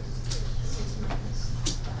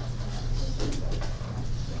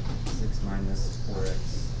 6 minus 4x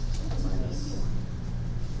minus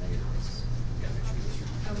negative x.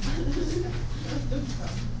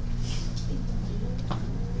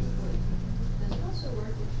 Does it also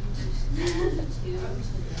work if you just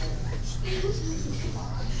 2 to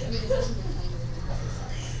the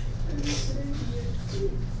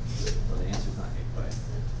Well, the answer's not 8 pi.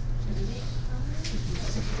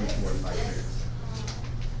 4 pi here.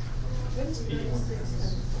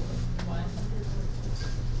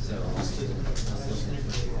 So,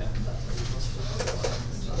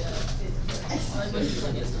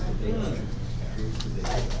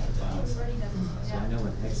 so I know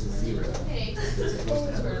when x is 0, it's supposed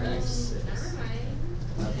to have a radius 6.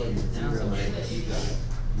 When I plug in 0 and you got,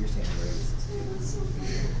 you're saying the radius is 2.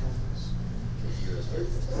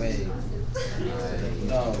 Wait.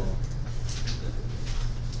 No.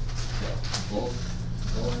 Both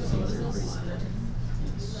is pretty similar.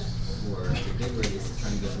 For the big radius is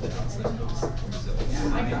trying to go to the outside piece. So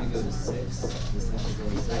if I'm going to go to 6, this has to go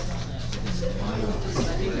to 6. And then mine will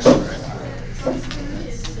just be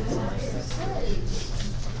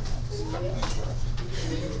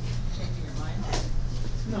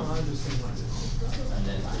No, I'm just saying like this. and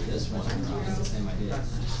then for this one, it's the same idea.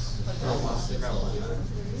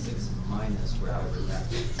 6 minus wherever that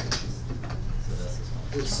is. So that's this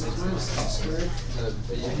one. It's 6 minus x squared, the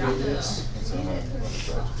big radius.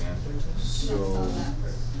 So,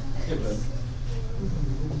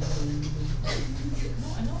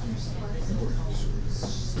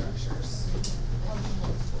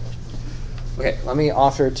 Okay, let me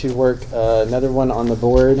offer to work another one on the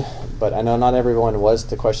board, but I know not everyone was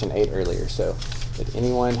to question 8 earlier, so did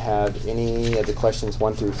anyone have any of the questions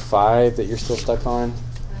 1 through 5 that you're still stuck on?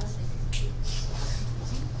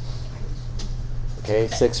 Okay,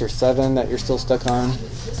 6 or 7 that you're still stuck on?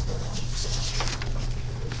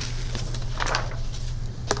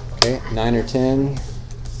 Okay, 9 or 10?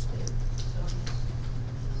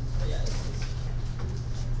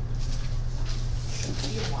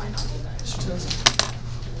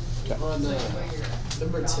 On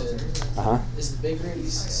number 10, Uh-huh, is the big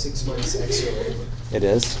radius 6 minus x squared? it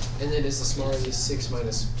is. And then is the small radius 6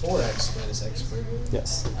 minus 4x minus x squared?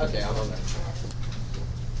 Yes. Okay, I'm on that track.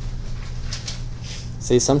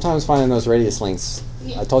 See, sometimes finding those radius lengths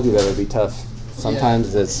I told you that would be tough.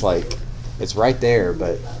 Sometimes it's like, it's right there,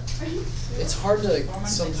 but It's hard to like,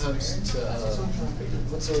 sometimes to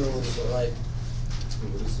what's the word like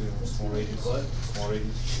What is the small radius? what? Small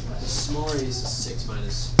radius? The small radius is 6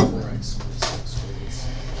 minus 4x minus 6.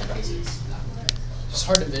 It's just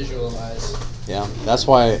hard to visualize. yeah, that's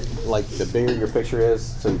why like the bigger your picture is,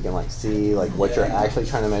 so you can like see like what you're actually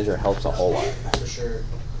trying to measure helps a whole lot. For sure.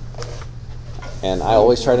 And I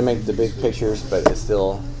always try to make the big pictures, but it's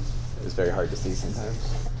very hard to see sometimes.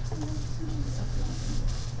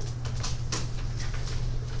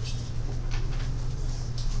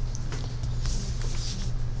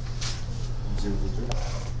 Zero to three.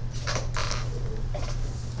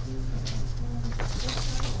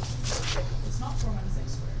 It's not 4 minus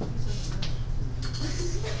x squared.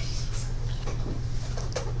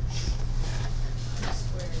 X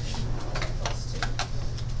squared plus 2.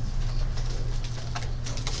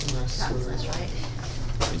 That's right.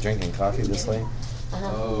 You drinking coffee this late? I'm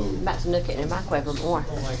about to nook it in the microwave or more.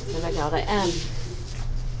 I'm making all day.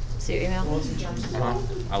 See your email?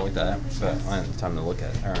 I looked at it, but I didn't have time to look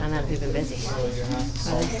at it. I know, we've been busy.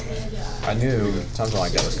 I knew something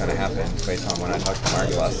like that was going to happen based on when I talked to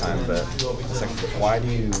Margie last time, but it's like, why do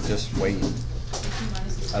you just wait?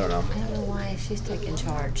 I don't know. I don't know why she's taking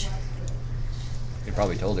charge. You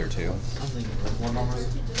probably told her to. You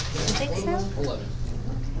think so? 11.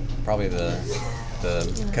 Probably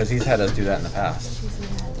because he's had us do that in the past. She's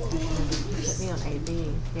mad because she put me on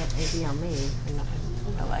AB. She had AB on me and not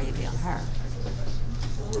AB on her.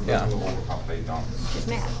 Yeah. Update down. She's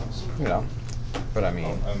mad. You know, but I mean,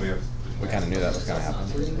 And we have. we kind of knew that was going to happen.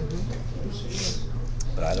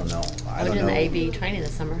 But I don't know. I We're don't doing the know. AB training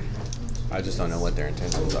this summer. I just don't know what their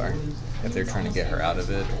intentions are. If they're trying to get her out of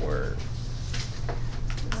it, or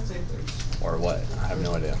what. I have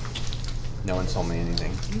no idea. No one told me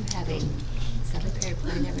anything. You having 7th period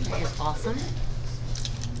planning every day is awesome.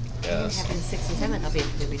 Yes. And having 6 and 7th,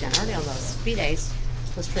 they'll be done early on those B days.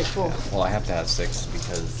 Was pretty cool. Well, I have to have 6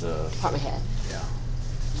 because, Department head. yeah.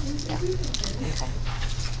 Yeah. Okay.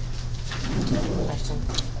 Question.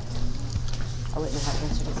 I wouldn't have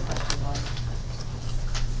answered this question, Lord.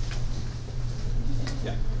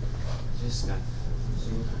 Yeah. Just got.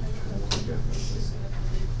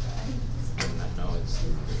 No, it's.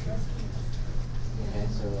 Okay,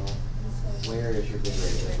 so where is your big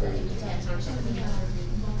radius? Where are you?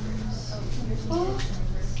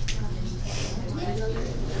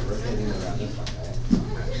 You're rotating around this one,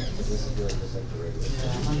 right? This is really just like the radius.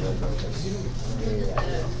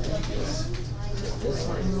 This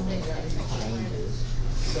one changes.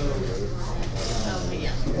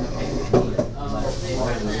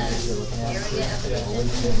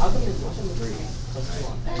 How come it's 3?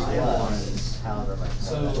 However much.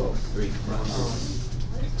 So 3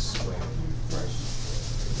 x squared.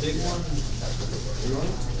 Big one.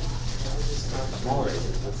 Smaller it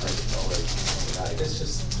is. That's like always. It's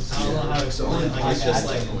just, I don't know how to explain it. Like, it's just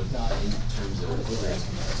like, in terms of.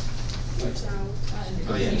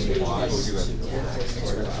 Oh yeah, it's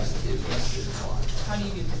How do you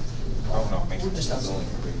do that? Oh, no, makes sense.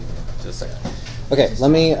 Just a second. Okay, let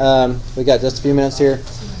me, we got just a few minutes here.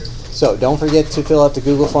 So don't forget to fill out the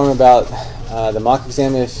Google form about the mock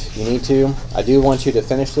exam if you need to. I do want you to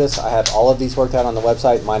finish this. I have all of these worked out on the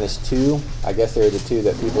website minus 2. I guess they're the 2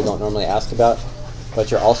 that people don't normally ask about. But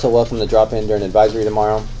you're also welcome to drop in during advisory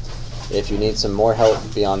tomorrow if you need some more help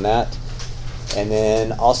beyond that. And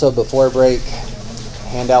then also before break,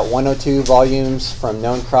 hand out 102 volumes from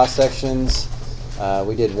known cross sections.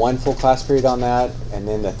 We did 1 full class period on that, and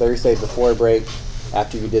then the Thursday before break,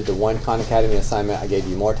 after you did the 1 Khan Academy assignment, I gave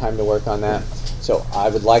you more time to work on that. So I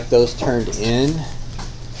would like those turned in.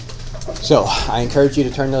 So I encourage you to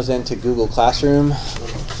turn those into Google Classroom,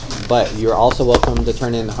 but you're also welcome to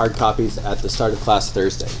turn in hard copies at the start of class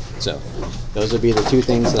Thursday. So those would be the 2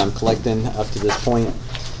 things that I'm collecting up to this point.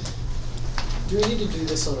 do we need to do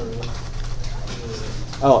this on our own?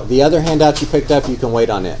 Oh, the other handout you picked up, you can wait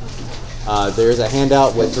on it. There's a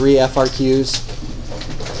handout with 3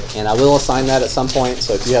 FRQs, and I will assign that at some point,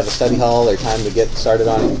 so if you have a study hall or time to get started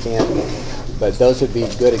on it, you can. But those would be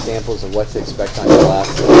good examples of what to expect on your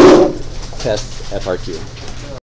last test FRQ.